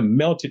 I am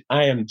melted.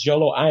 I am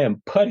jello. I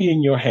am putty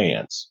in your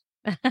hands.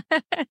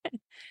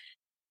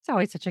 It's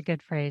always such a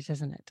good phrase,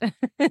 isn't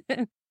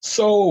it?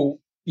 So,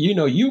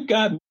 you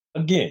got,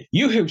 again,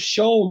 you have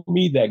shown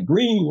me that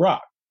green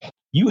rock.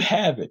 You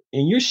have it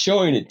and you're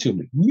showing it to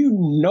me.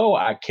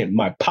 I can,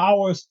 my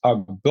powers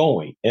are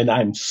going and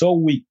I'm so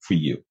weak for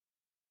you.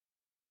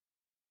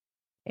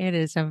 It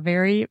is a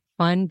very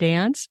fun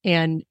dance.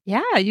 And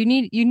yeah, you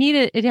need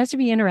it. It has to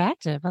be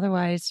interactive.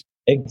 Otherwise,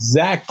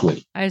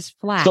 Exactly. it's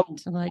flat.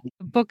 So Like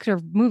books or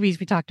movies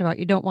we talked about,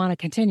 you don't want to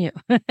continue.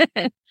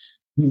 you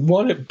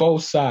wanted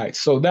both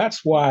sides. So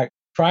that's why I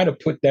try to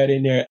put that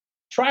in there.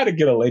 Try to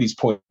get a lady's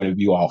point of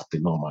view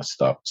often on my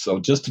stuff. So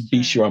just to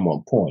be sure I'm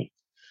on point.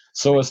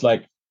 So it's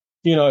like,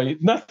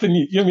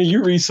 nothing.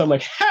 You read something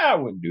like, I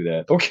wouldn't do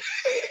that.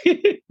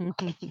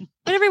 Okay.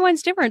 But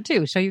everyone's different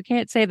too. So you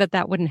can't say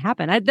that wouldn't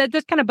happen.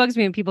 That kind of bugs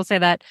me when people say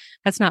that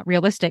that's not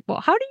realistic.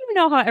 Well, how do you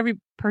know how every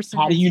person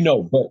How do you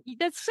know? But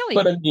that's silly.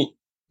 But I mean,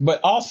 but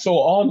also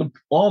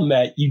on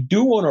that, you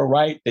do want to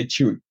write that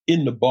you're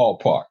in the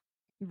ballpark.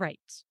 Right.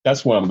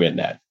 That's what I'm getting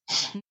at.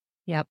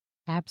 Yep.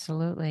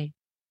 Absolutely.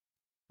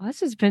 Well,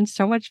 this has been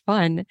so much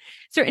fun.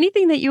 Is there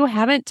anything that you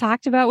haven't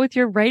talked about with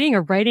your writing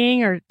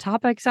or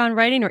topics on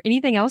writing or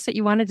anything else that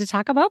you wanted to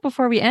talk about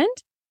before we end?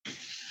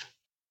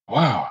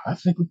 Wow, I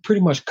think we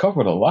pretty much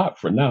covered a lot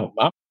for now.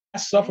 I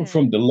suffer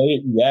from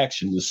delayed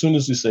reactions. As soon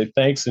as we say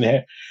thanks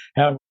and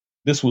have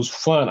this was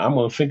fun, I'm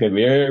going to think of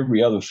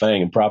every other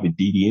thing and probably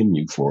DDM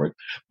you for it.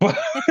 But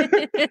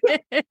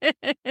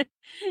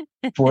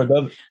for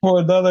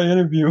another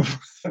interview.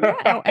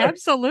 Yeah,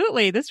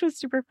 absolutely. This was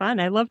super fun.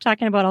 I love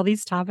talking about all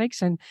these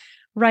topics and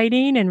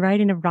writing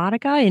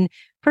erotica and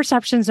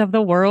perceptions of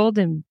the world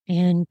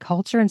and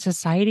culture and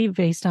society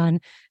based on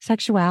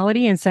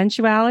sexuality and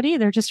sensuality.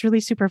 They're just really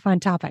super fun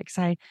topics.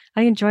 I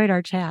enjoyed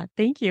our chat.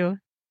 Thank you.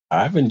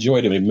 I've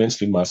enjoyed it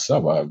immensely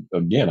myself. I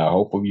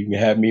hope you can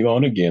have me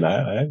on again.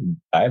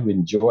 I've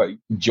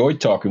enjoyed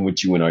talking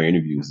with you in our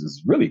interviews.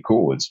 It's really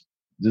cool. It's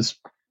just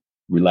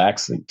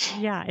relaxing.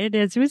 Yeah, it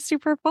is. It was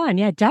super fun.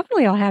 Yeah,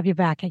 definitely. I'll have you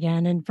back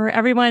again. And for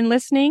everyone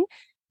listening,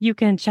 you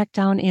can check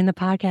down in the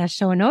podcast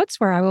show notes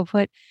where I will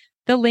put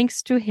the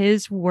links to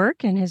his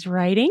work and his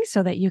writing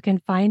so that you can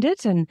find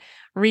it and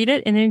read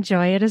it and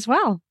enjoy it as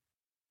well.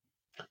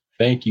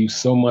 Thank you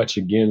so much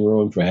again,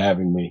 Rowan, for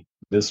having me.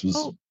 This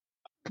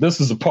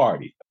is a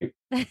party.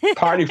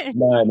 Party from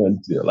 9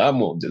 until. I'm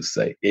going to just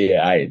say,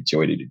 I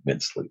enjoyed it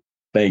immensely.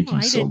 Thank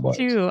you so much.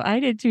 I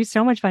did too.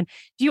 So much fun.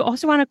 Do you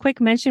also want a quick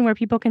mention where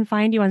people can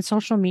find you on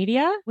social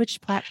media?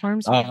 Which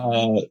platforms?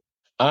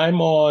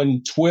 I'm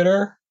on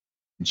Twitter,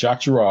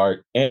 Jacques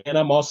Gerard, and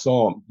I'm also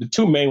on the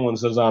two main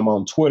ones is I'm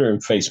on Twitter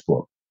and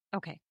Facebook.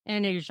 Okay.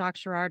 And are you Jacques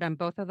Gerard on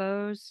both of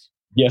those?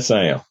 Yes,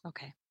 I am.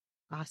 Okay.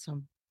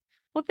 Awesome.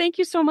 Well, thank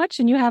you so much.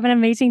 And you have an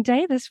amazing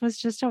day. This was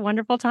just a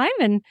wonderful time.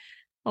 And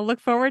I'll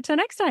look forward to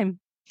next time.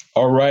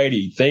 All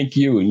righty. Thank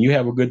you. And you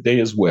have a good day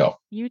as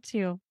well. You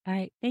too. All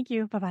right. Thank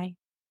you. Bye-bye.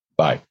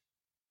 Bye.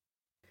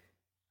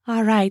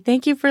 All right.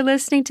 Thank you for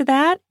listening to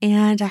that.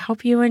 And I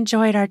hope you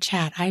enjoyed our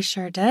chat. I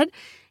sure did.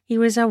 He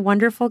was a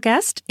wonderful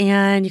guest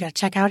and you got to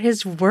check out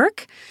his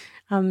work.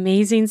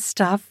 Amazing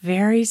stuff.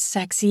 Very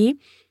sexy.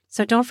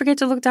 So don't forget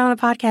to look down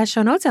the podcast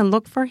show notes and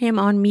look for him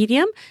on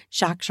Medium,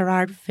 Jacques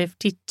Gerard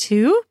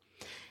 52.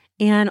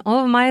 And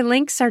all of my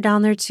links are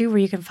down there too, where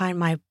you can find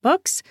my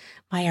books,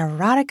 my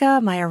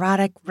erotica, my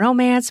erotic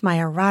romance, my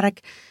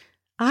erotic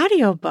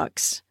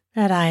audiobooks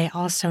that I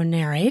also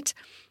narrate.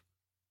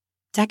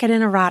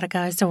 Decadent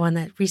Erotica is the one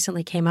that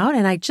recently came out,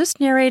 and I just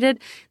narrated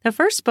the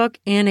first book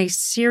in a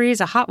series,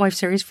 a Hot Wife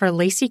series for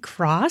Lacey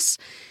Cross.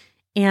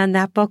 And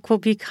that book will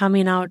be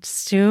coming out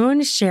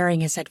soon, sharing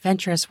his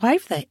adventurous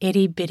wife, the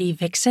itty bitty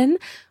vixen. It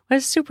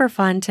was super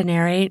fun to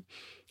narrate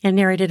and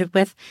narrated it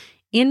with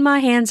In My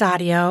Hands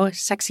Audio,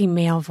 sexy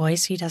male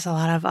voice. He does a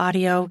lot of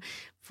audio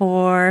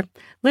for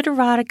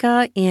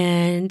Literotica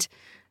and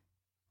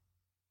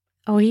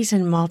he's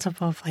in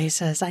multiple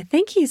places. I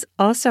think he's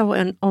also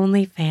on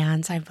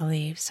OnlyFans, I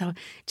believe. So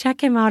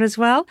check him out as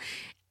well.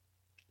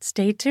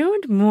 Stay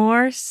tuned.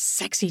 More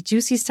sexy,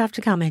 juicy stuff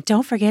to come. And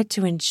don't forget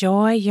to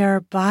enjoy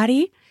your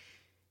body.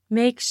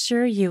 Make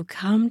sure you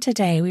come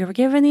today. We were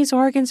given these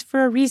organs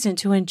for a reason,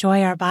 to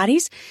enjoy our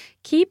bodies.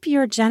 Keep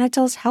your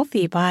genitals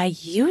healthy by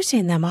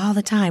using them all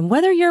the time.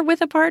 Whether you're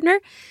with a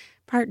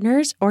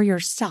partners, or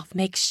yourself,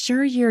 make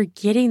sure you're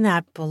getting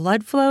that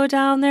blood flow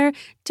down there.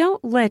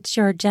 Don't let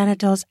your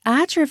genitals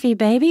atrophy,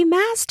 baby.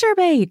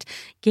 Masturbate.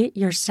 Get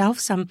yourself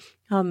some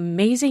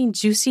amazing,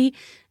 juicy,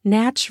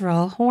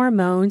 natural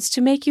hormones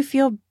to make you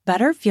feel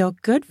better, feel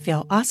good,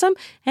 feel awesome,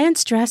 and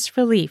stress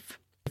relief.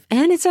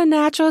 And it's a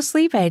natural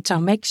sleep aid, so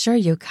make sure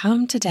you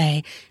come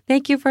today.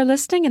 Thank you for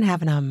listening and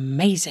have an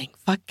amazing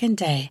fucking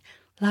day.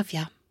 Love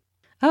ya.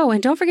 Oh,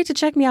 and don't forget to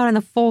check me out on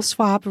the Full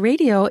Swap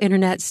Radio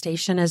internet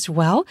station as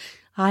well.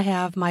 I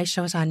have my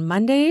shows on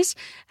Mondays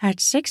at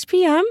 6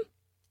 p.m.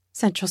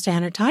 Central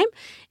Standard Time.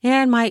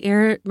 And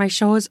my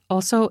shows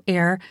also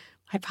air,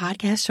 my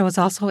podcast shows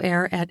also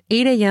air at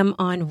 8 a.m.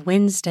 on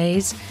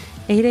Wednesdays,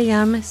 8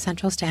 a.m.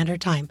 Central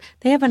Standard Time.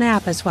 They have an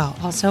app as well,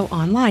 also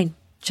online.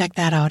 Check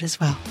that out as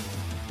well.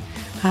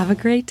 Have a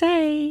great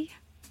day.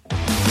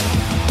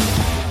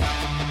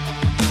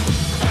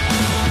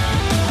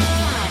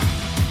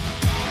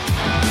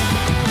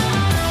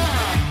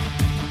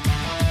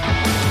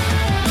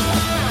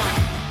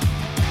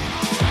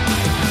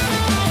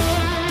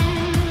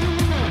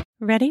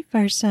 Ready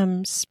for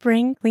some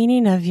spring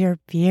cleaning of your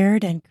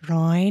beard and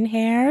groin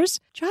hairs?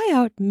 Try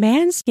out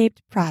Manscaped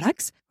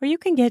products where you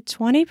can get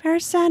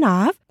 20%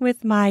 off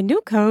with my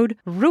new code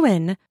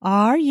RUAN,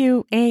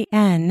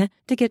 RUAN,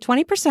 to get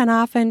 20%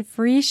 off and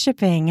free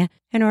shipping.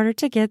 In order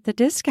to get the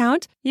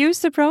discount, use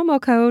the promo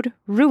code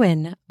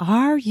RUAN,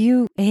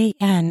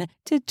 RUAN,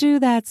 to do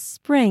that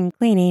spring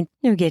cleaning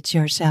to get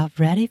yourself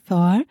ready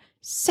for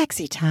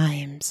sexy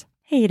times.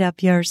 Heat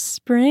up your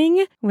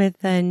spring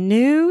with a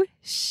new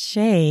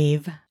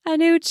shave, a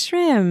new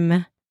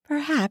trim.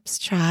 Perhaps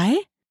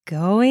try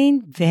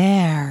going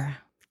bare.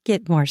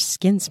 Get more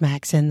skin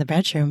smacks in the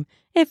bedroom,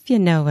 if you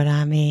know what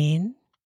I mean.